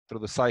through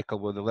the cycle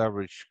where the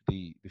leverage,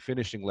 the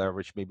finishing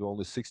leverage, maybe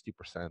only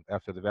 60%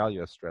 after the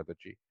value add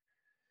strategy.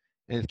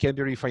 And it can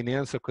be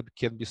refinanced or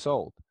can be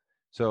sold.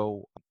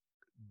 So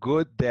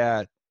good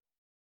that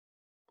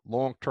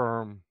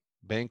long-term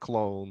bank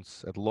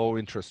loans at low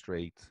interest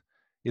rates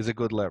is a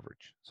good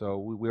leverage. So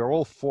we're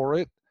all for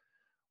it.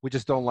 We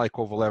just don't like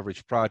over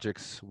leveraged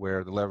projects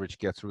where the leverage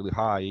gets really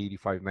high,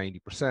 85,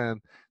 90%,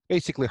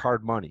 basically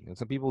hard money. And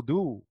some people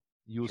do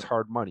use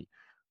hard money,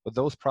 but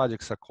those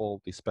projects are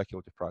called the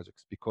speculative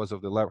projects because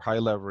of the high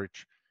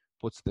leverage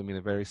puts them in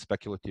a very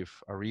speculative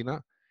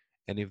arena.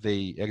 And if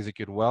they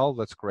execute well,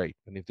 that's great.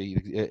 And if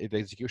the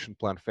execution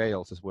plan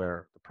fails, is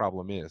where the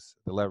problem is.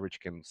 The leverage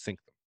can sink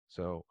them.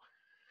 So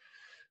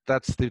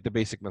that's the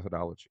basic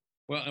methodology.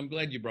 Well, I'm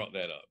glad you brought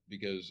that up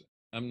because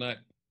I'm not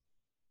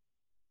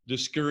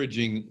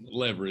discouraging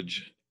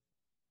leverage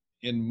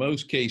in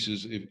most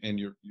cases. And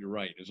you're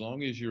right. As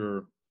long as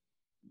your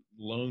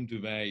loan to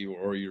value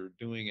or you're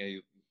doing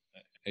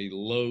a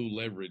low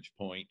leverage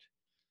point,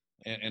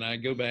 and I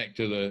go back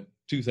to the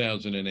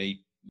 2008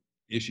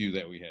 issue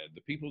that we had.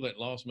 The people that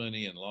lost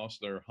money and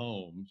lost their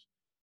homes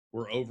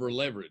were over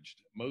leveraged.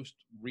 Most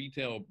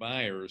retail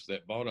buyers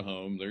that bought a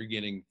home, they're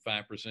getting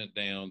 5%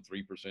 down,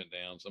 3%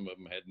 down. Some of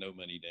them had no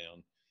money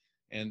down.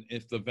 And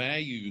if the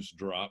values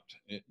dropped,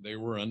 they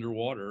were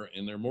underwater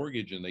in their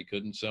mortgage and they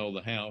couldn't sell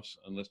the house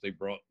unless they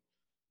brought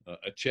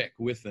a check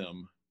with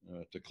them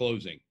to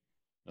closing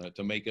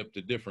to make up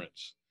the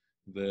difference.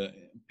 The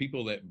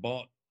people that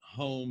bought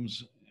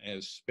homes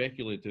as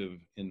speculative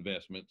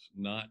investments,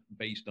 not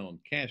based on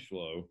cash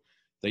flow,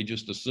 they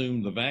just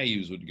assumed the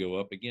values would go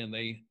up. Again,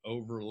 they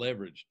over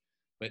leveraged.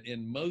 But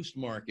in most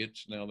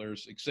markets, now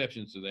there's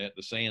exceptions to that.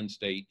 The sand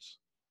states,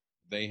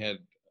 they had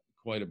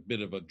quite a bit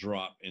of a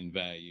drop in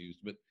values,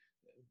 but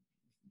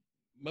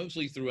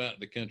mostly throughout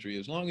the country,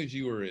 as long as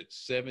you were at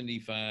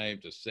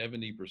 75 to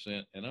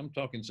 70%, and I'm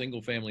talking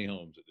single family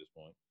homes at this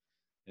point,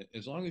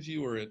 as long as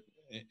you were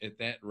at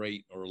that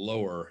rate or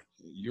lower,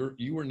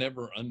 you were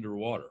never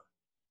underwater,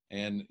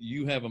 and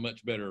you have a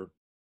much better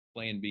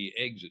plan B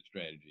exit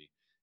strategy.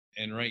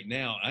 And right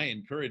now, I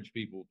encourage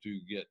people to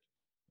get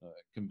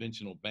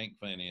conventional bank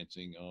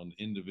financing on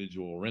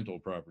individual rental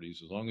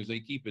properties, as long as they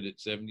keep it at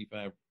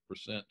 75%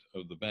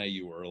 of the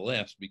value or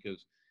less,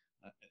 because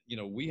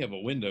we have a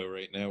window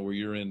right now where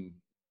you're in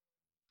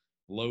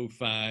low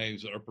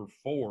fives, upper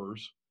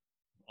fours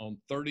on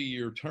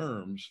 30-year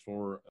terms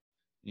for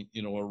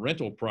a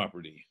rental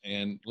property.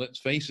 And let's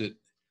face it,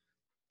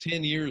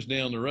 10 years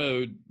down the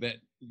road, that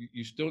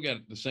you still got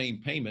the same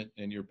payment,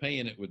 and you're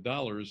paying it with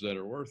dollars that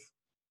are worth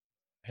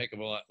a heck of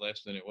a lot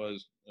less than it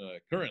was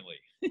currently.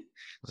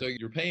 So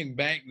you're paying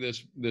back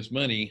this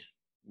money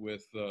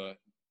with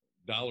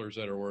dollars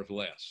that are worth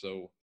less.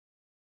 So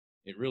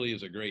it really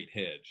is a great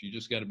hedge. You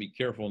just got to be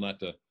careful not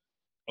to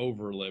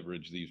over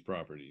leverage these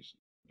properties.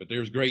 But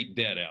there's great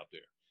debt out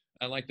there.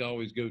 I like to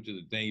always go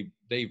to the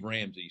Dave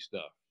Ramsey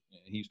stuff.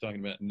 He's talking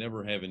about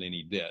never having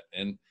any debt,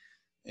 and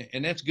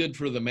that's good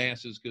for the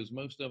masses, because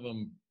most of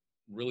them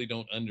really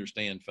don't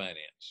understand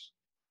finance.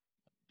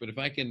 But if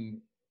I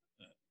can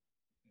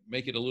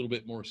make it a little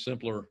bit more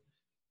simpler,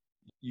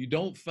 you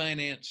don't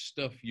finance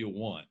stuff you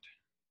want.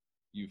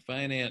 You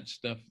finance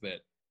stuff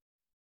that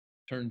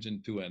turns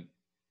into an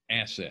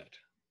asset,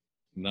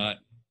 not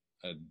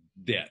a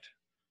debt,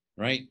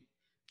 right?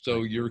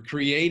 So you're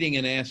creating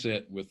an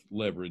asset with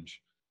leverage.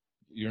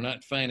 You're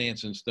not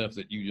financing stuff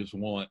that you just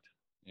want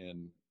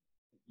and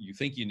you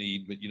think you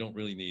need, but you don't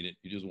really need it.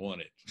 You just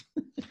want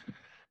it.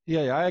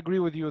 Yeah, I agree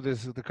with you.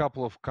 There's a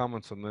couple of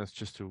comments on this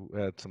just to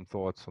add some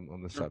thoughts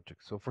on the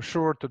subject. So for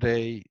sure,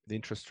 today, the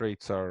interest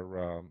rates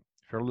are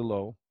fairly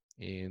low.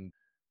 And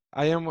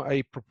I am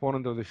a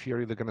proponent of the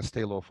theory they're going to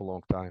stay low for a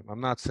long time.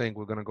 I'm not saying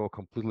we're going to go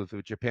completely to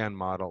the Japan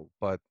model,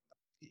 but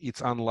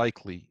it's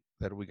unlikely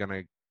that we're going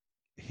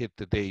to hit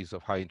the days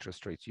of high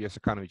interest rates. U.S.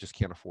 economy just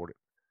can't afford it.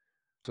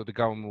 So the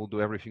government will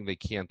do everything they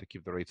can to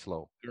keep the rates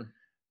low. Sure.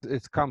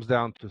 It comes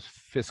down to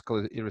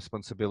fiscal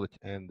irresponsibility,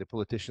 and the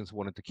politicians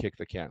wanted to kick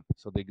the can.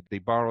 So they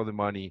borrow the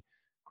money,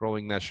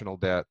 growing national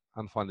debt,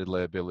 unfunded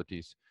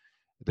liabilities.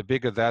 The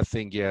bigger that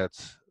thing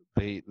gets,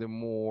 the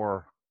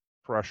more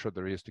pressure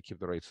there is to keep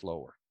the rates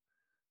lower.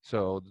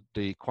 So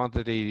the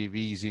quantitative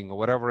easing or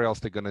whatever else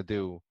they're going to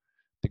do,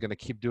 they're going to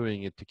keep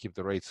doing it to keep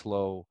the rates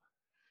low.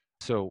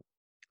 So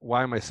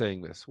why am I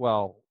saying this?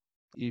 Well,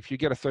 if you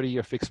get a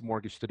 30-year fixed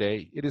mortgage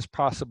today, it is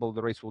possible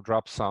the rates will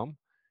drop some,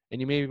 and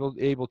you may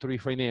be able to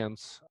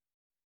refinance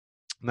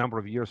a number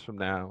of years from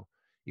now,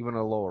 even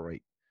at a lower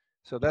rate.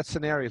 So that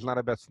scenario is not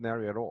a bad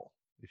scenario at all.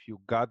 If you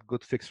got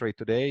good fixed rate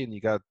today and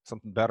you got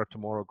something better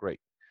tomorrow,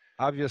 great.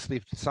 Obviously,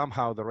 if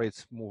somehow the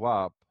rates move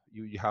up,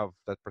 you have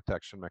that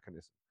protection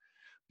mechanism.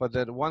 But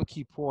that one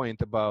key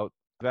point about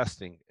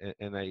investing,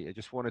 and I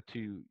just wanted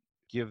to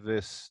give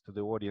this to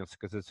the audience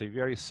because it's a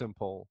very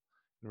simple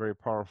and very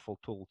powerful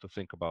tool to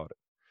think about it.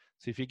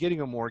 So if you're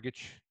getting a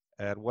mortgage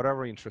at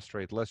whatever interest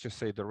rate, let's just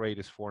say the rate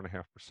is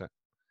 4.5%.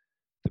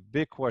 The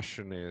big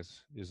question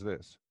is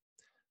this: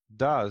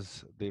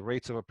 does the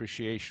rates of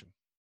appreciation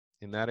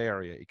in that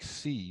area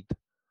exceed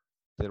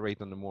the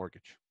rate on the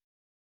mortgage?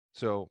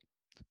 So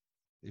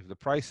if the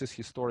prices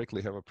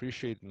historically have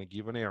appreciated in a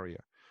given area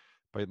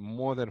by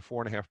more than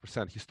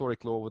 4.5%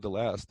 historically over the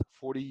last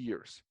 40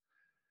 years,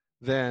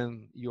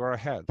 then you are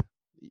ahead.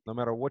 No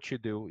matter what you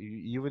do,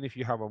 even if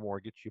you have a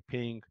mortgage, you're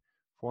paying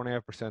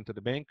 4.5% to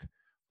the bank,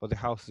 but the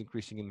house is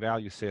increasing in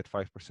value, say at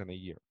 5% a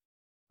year,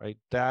 right?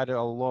 That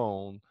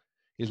alone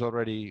is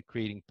already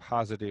creating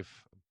positive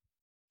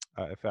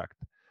effect.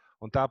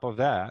 On top of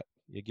that,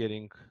 you're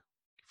getting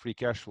free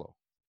cash flow.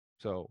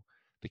 So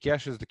the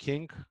cash is the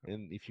king,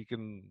 and if you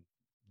can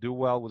do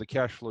well with the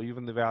cash flow,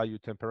 even the value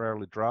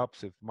temporarily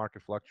drops if the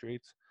market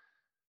fluctuates,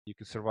 you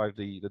can survive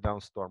the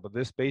downstorm. But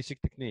this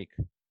basic technique,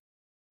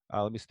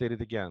 let me state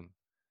it again: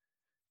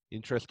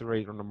 interest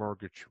rate on a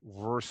mortgage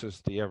versus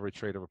the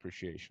average rate of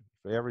appreciation.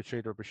 If the average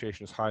rate of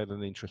appreciation is higher than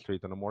the interest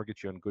rate on a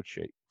mortgage, you're in good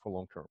shape for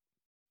long term.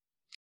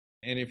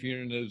 And if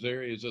you're in those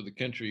areas of the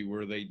country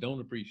where they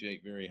don't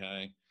appreciate very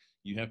high,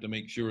 you have to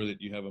make sure that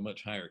you have a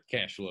much higher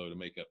cash flow to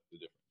make up the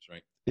difference,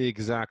 right?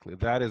 Exactly.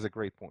 That is a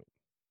great point.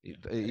 Yeah.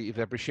 If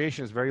the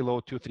appreciation is very low,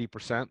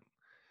 2-3%,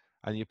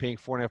 and you're paying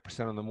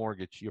 4.5% on the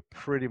mortgage, you're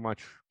pretty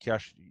much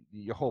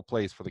your whole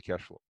play is for the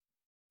cash flow.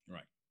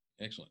 Right.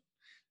 Excellent.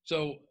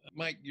 So,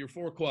 Mike, your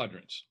 4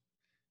 quadrants.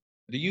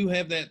 Do you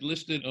have that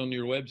listed on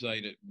your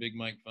website at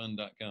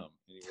bigmikefund.com,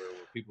 anywhere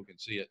where people can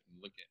see it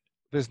and look at it?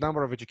 There's a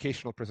number of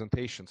educational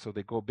presentations. So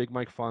they go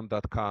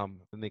bigmikefund.com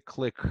and they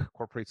click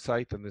corporate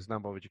site, and there's a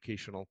number of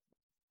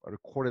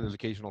recorded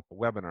educational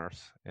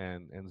webinars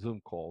and Zoom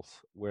calls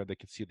where they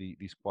can see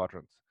these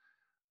quadrants.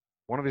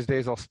 One of these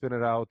days I'll spin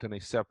it out in a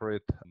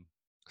separate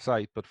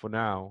site, but for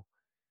now,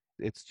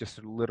 It's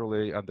just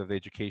literally under the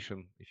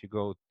education. If you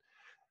go,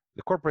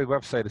 the corporate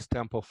website is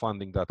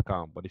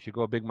tempofunding.com, but if you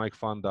go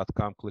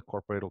bigmikefund.com, click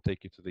corporate, it'll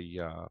take you to the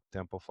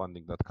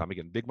tempofunding.com.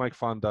 Again,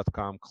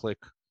 bigmikefund.com, click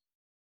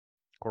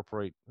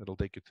corporate, it'll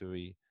take you to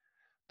the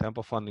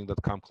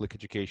tempofunding.com, click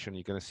education.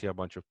 You're going to see a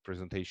bunch of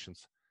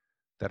presentations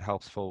that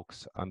helps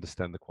folks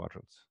understand the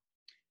quadrants.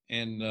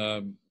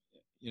 And,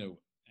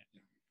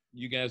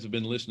 you guys have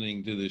been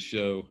listening to this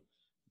show,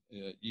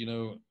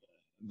 the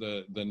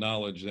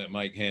knowledge that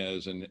Mike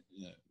has. And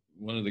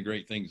one of the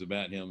great things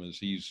about him is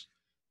he's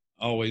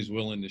always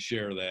willing to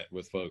share that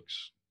with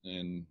folks.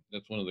 And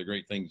that's one of the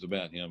great things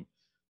about him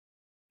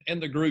and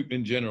the group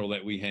in general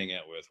that we hang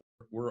out with.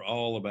 We're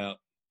all about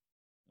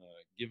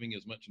giving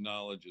as much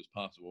knowledge as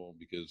possible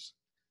because,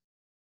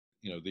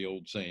 the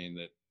old saying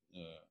that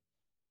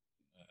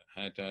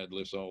high tide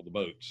lifts all the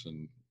boats,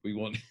 and we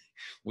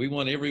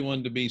want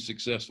everyone to be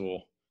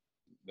successful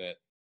that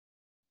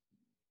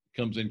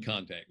comes in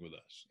contact with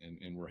us,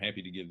 and we're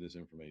happy to give this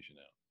information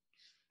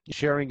out.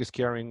 Sharing is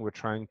caring. We're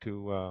trying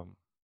to,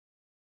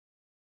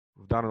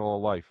 we've done it all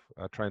life,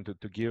 trying to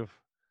give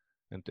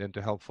and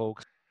to help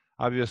folks.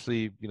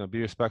 Obviously,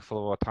 be respectful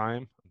of our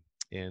time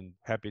and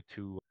happy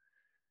to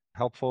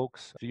help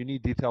folks. If you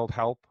need detailed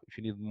help, if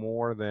you need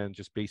more than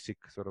just basic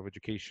sort of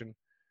education,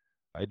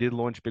 I did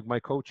launch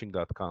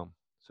bigmycoaching.com.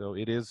 So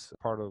it is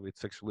part of,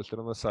 it's actually listed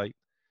on the site.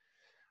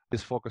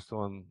 It's focused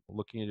on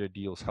looking at your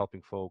deals,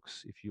 helping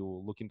folks. If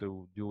you're looking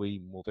to do a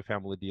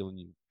multifamily deal and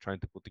you're trying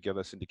to put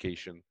together a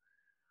syndication,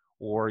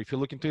 or if you're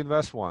looking to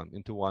invest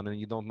into one and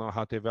you don't know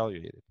how to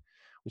evaluate it,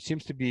 which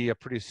seems to be a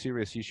pretty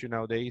serious issue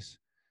nowadays.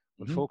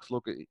 When folks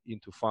look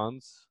into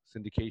funds,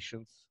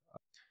 syndications,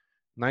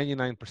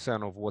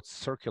 99% of what's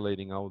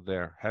circulating out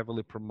there,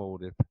 heavily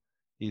promoted,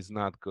 is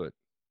not good.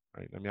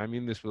 Right? I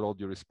mean this with all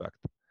due respect.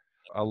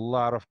 A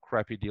lot of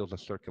crappy deals are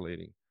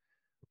circulating.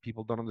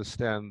 People don't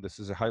understand this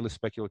is a highly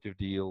speculative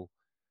deal,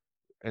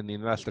 and the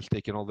investors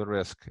taking all the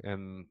risk,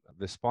 and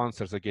the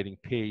sponsors are getting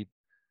paid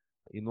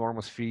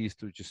enormous fees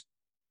to just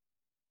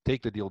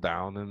take the deal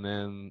down, and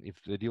then if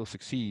the deal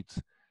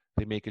succeeds,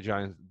 they make a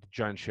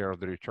giant share of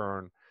the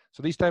return.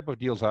 So these type of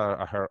deals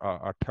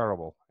are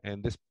terrible.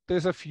 And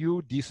there's a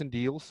few decent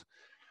deals,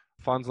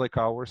 funds like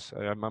ours.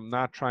 I'm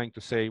not trying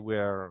to say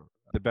we're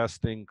the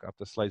best thing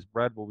after sliced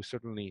bread, but we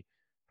certainly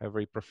have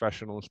very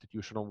professional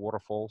institutional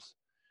waterfalls,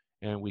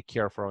 and we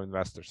care for our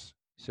investors.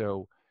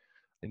 So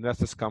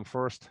investors come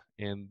first,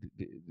 and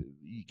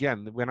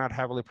again, we're not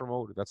heavily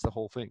promoted. That's the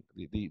whole thing.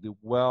 The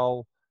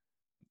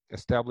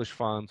well-established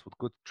funds with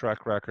good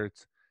track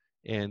records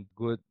and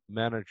good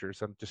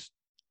managers, and just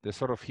the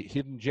sort of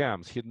hidden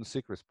gems, hidden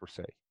secrets per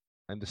se.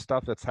 And the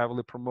stuff that's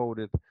heavily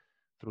promoted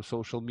through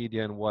social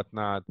media and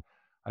whatnot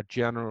are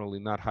generally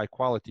not high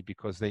quality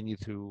because they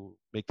need to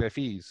make their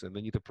fees and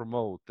they need to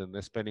promote, and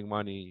they're spending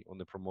money on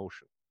the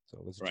promotion.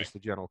 So that's just the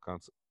general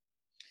concept.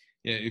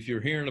 Yeah, if you're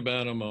hearing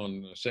about them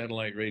on a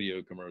satellite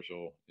radio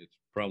commercial, it's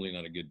probably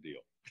not a good deal.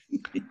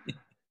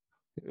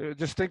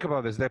 Just think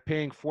about this. They're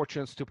paying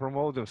fortunes to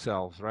promote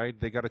themselves, right?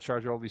 They got to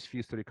charge all these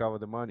fees to recover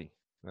the money.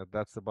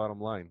 That's the bottom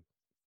line.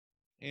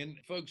 And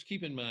folks,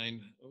 keep in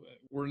mind,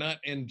 we're not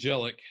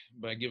angelic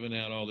by giving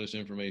out all this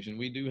information.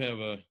 We do have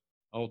a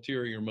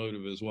ulterior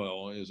motive as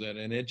well, is that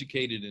an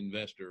educated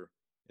investor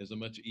is a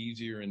much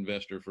easier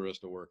investor for us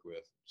to work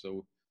with.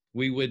 So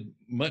we would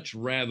much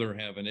rather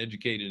have an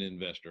educated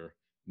investor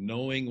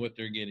knowing what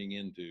they're getting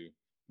into,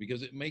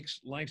 because it makes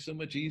life so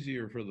much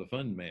easier for the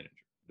fund manager,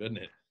 doesn't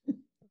it?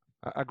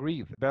 I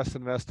agree. The best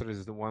investor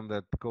is the one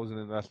that goes in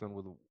investment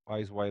with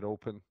eyes wide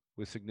open,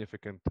 with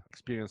significant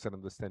experience and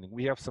understanding.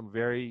 We have some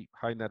very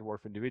high net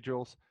worth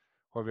individuals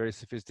who are very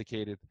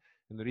sophisticated,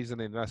 and the reason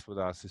they invest with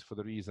us is for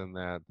the reason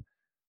that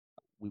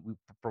we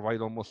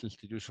provide almost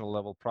institutional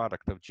level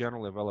product that's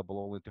generally available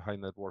only to high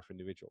net worth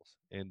individuals.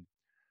 And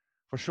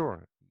for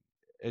sure,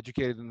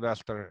 educated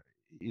investor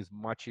is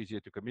much easier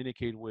to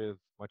communicate with,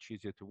 much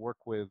easier to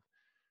work with,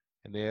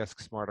 and they ask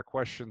smarter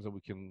questions, and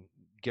we can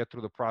get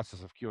through the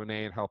process of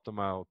Q&A and help them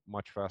out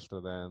much faster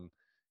than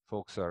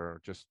folks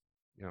are just,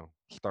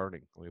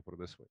 starting. Let me put it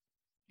this way.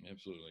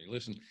 Absolutely.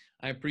 Listen,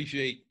 I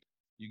appreciate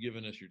you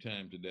giving us your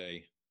time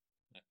today.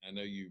 I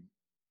know you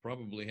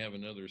probably have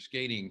another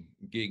skating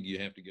gig you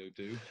have to go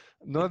to.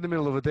 Not in the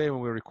middle of the day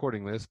when we're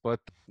recording this, but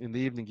in the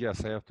evening,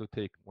 yes, I have to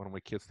take one of my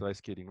kids to ice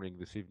skating rink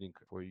this evening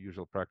for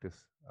usual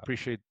practice. I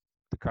appreciate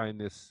the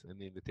kindness and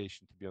the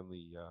invitation to be on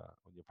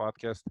your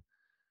podcast.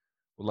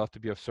 Would love to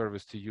be of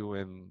service to you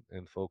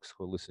and folks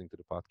who are listening to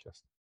the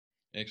podcast.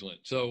 Excellent.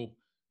 So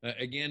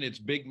again, it's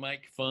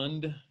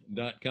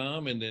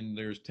bigmikefund.com, and then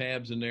there's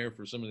tabs in there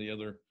for some of the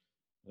other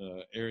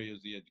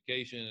areas, the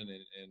education,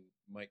 and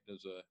Mike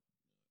does a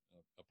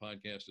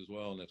podcast as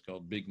well, and that's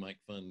called Big Mike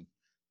Fund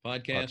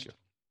Podcast.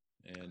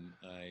 And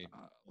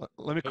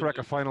let me correct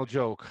a final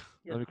joke.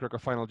 Sure. Let me correct a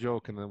final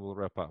joke, and then we'll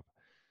wrap up.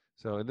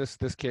 So, and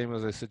this came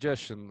as a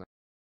suggestion,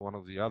 one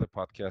of the other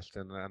podcasts,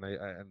 and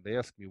they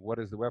asked me, what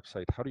is the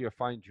website? How do you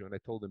find you? And I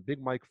told them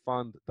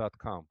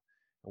bigmikefund.com.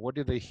 And what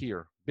did they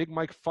hear?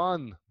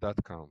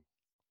 Bigmikefun.com.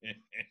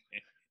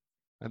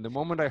 And the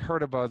moment I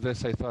heard about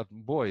this, I thought,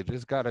 boy,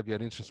 this got to be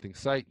an interesting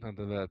site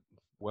under that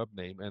web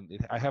name. And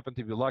I happened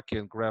to be lucky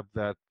and grabbed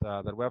that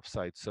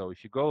website. So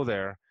if you go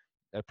there,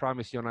 I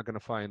promise you're not going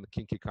to find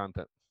kinky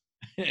content.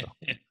 So.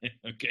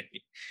 Okay,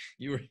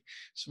 you were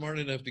smart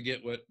enough to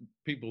get what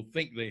people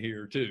think they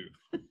hear too.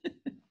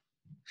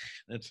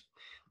 That's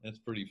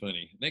pretty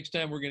funny. Next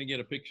time we're going to get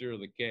a picture of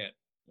the cat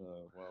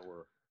while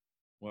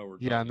we're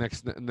yeah,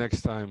 talking.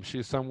 next time.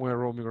 She's somewhere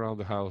roaming around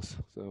the house.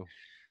 So.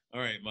 All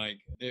right, Mike.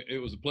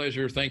 It was a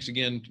pleasure. Thanks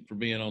again for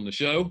being on the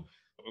show.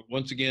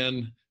 Once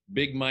again,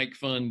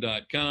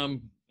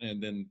 bigmikefun.com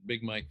and then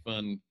Big Mike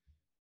Fun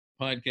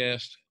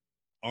podcast.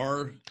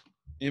 Our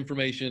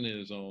information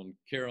is on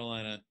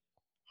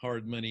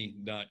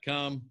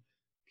carolinahardmoney.com.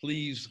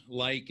 Please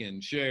like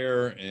and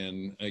share.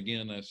 And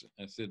again, I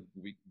said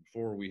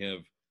before, we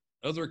have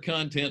other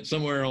content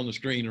somewhere on the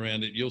screen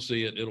around it. You'll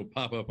see it. It'll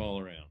pop up all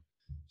around.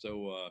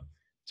 So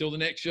till the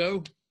next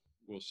show,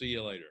 we'll see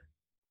you later.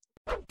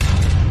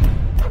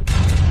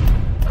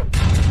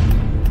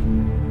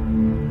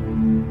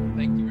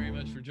 Thank you very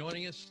much for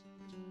joining us.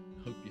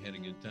 Hope you had a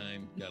good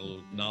time, got a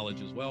little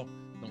knowledge as well.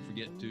 Don't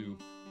forget to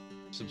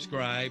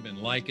subscribe and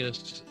like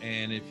us.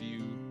 And if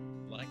you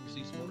like to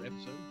see some more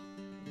episodes,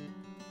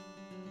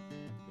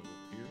 go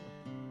over here,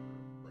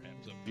 or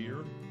perhaps up here,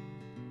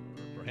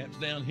 or perhaps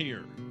down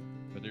here.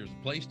 But there's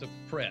a place to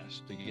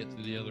press to get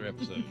to the other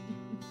episode.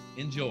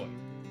 Enjoy.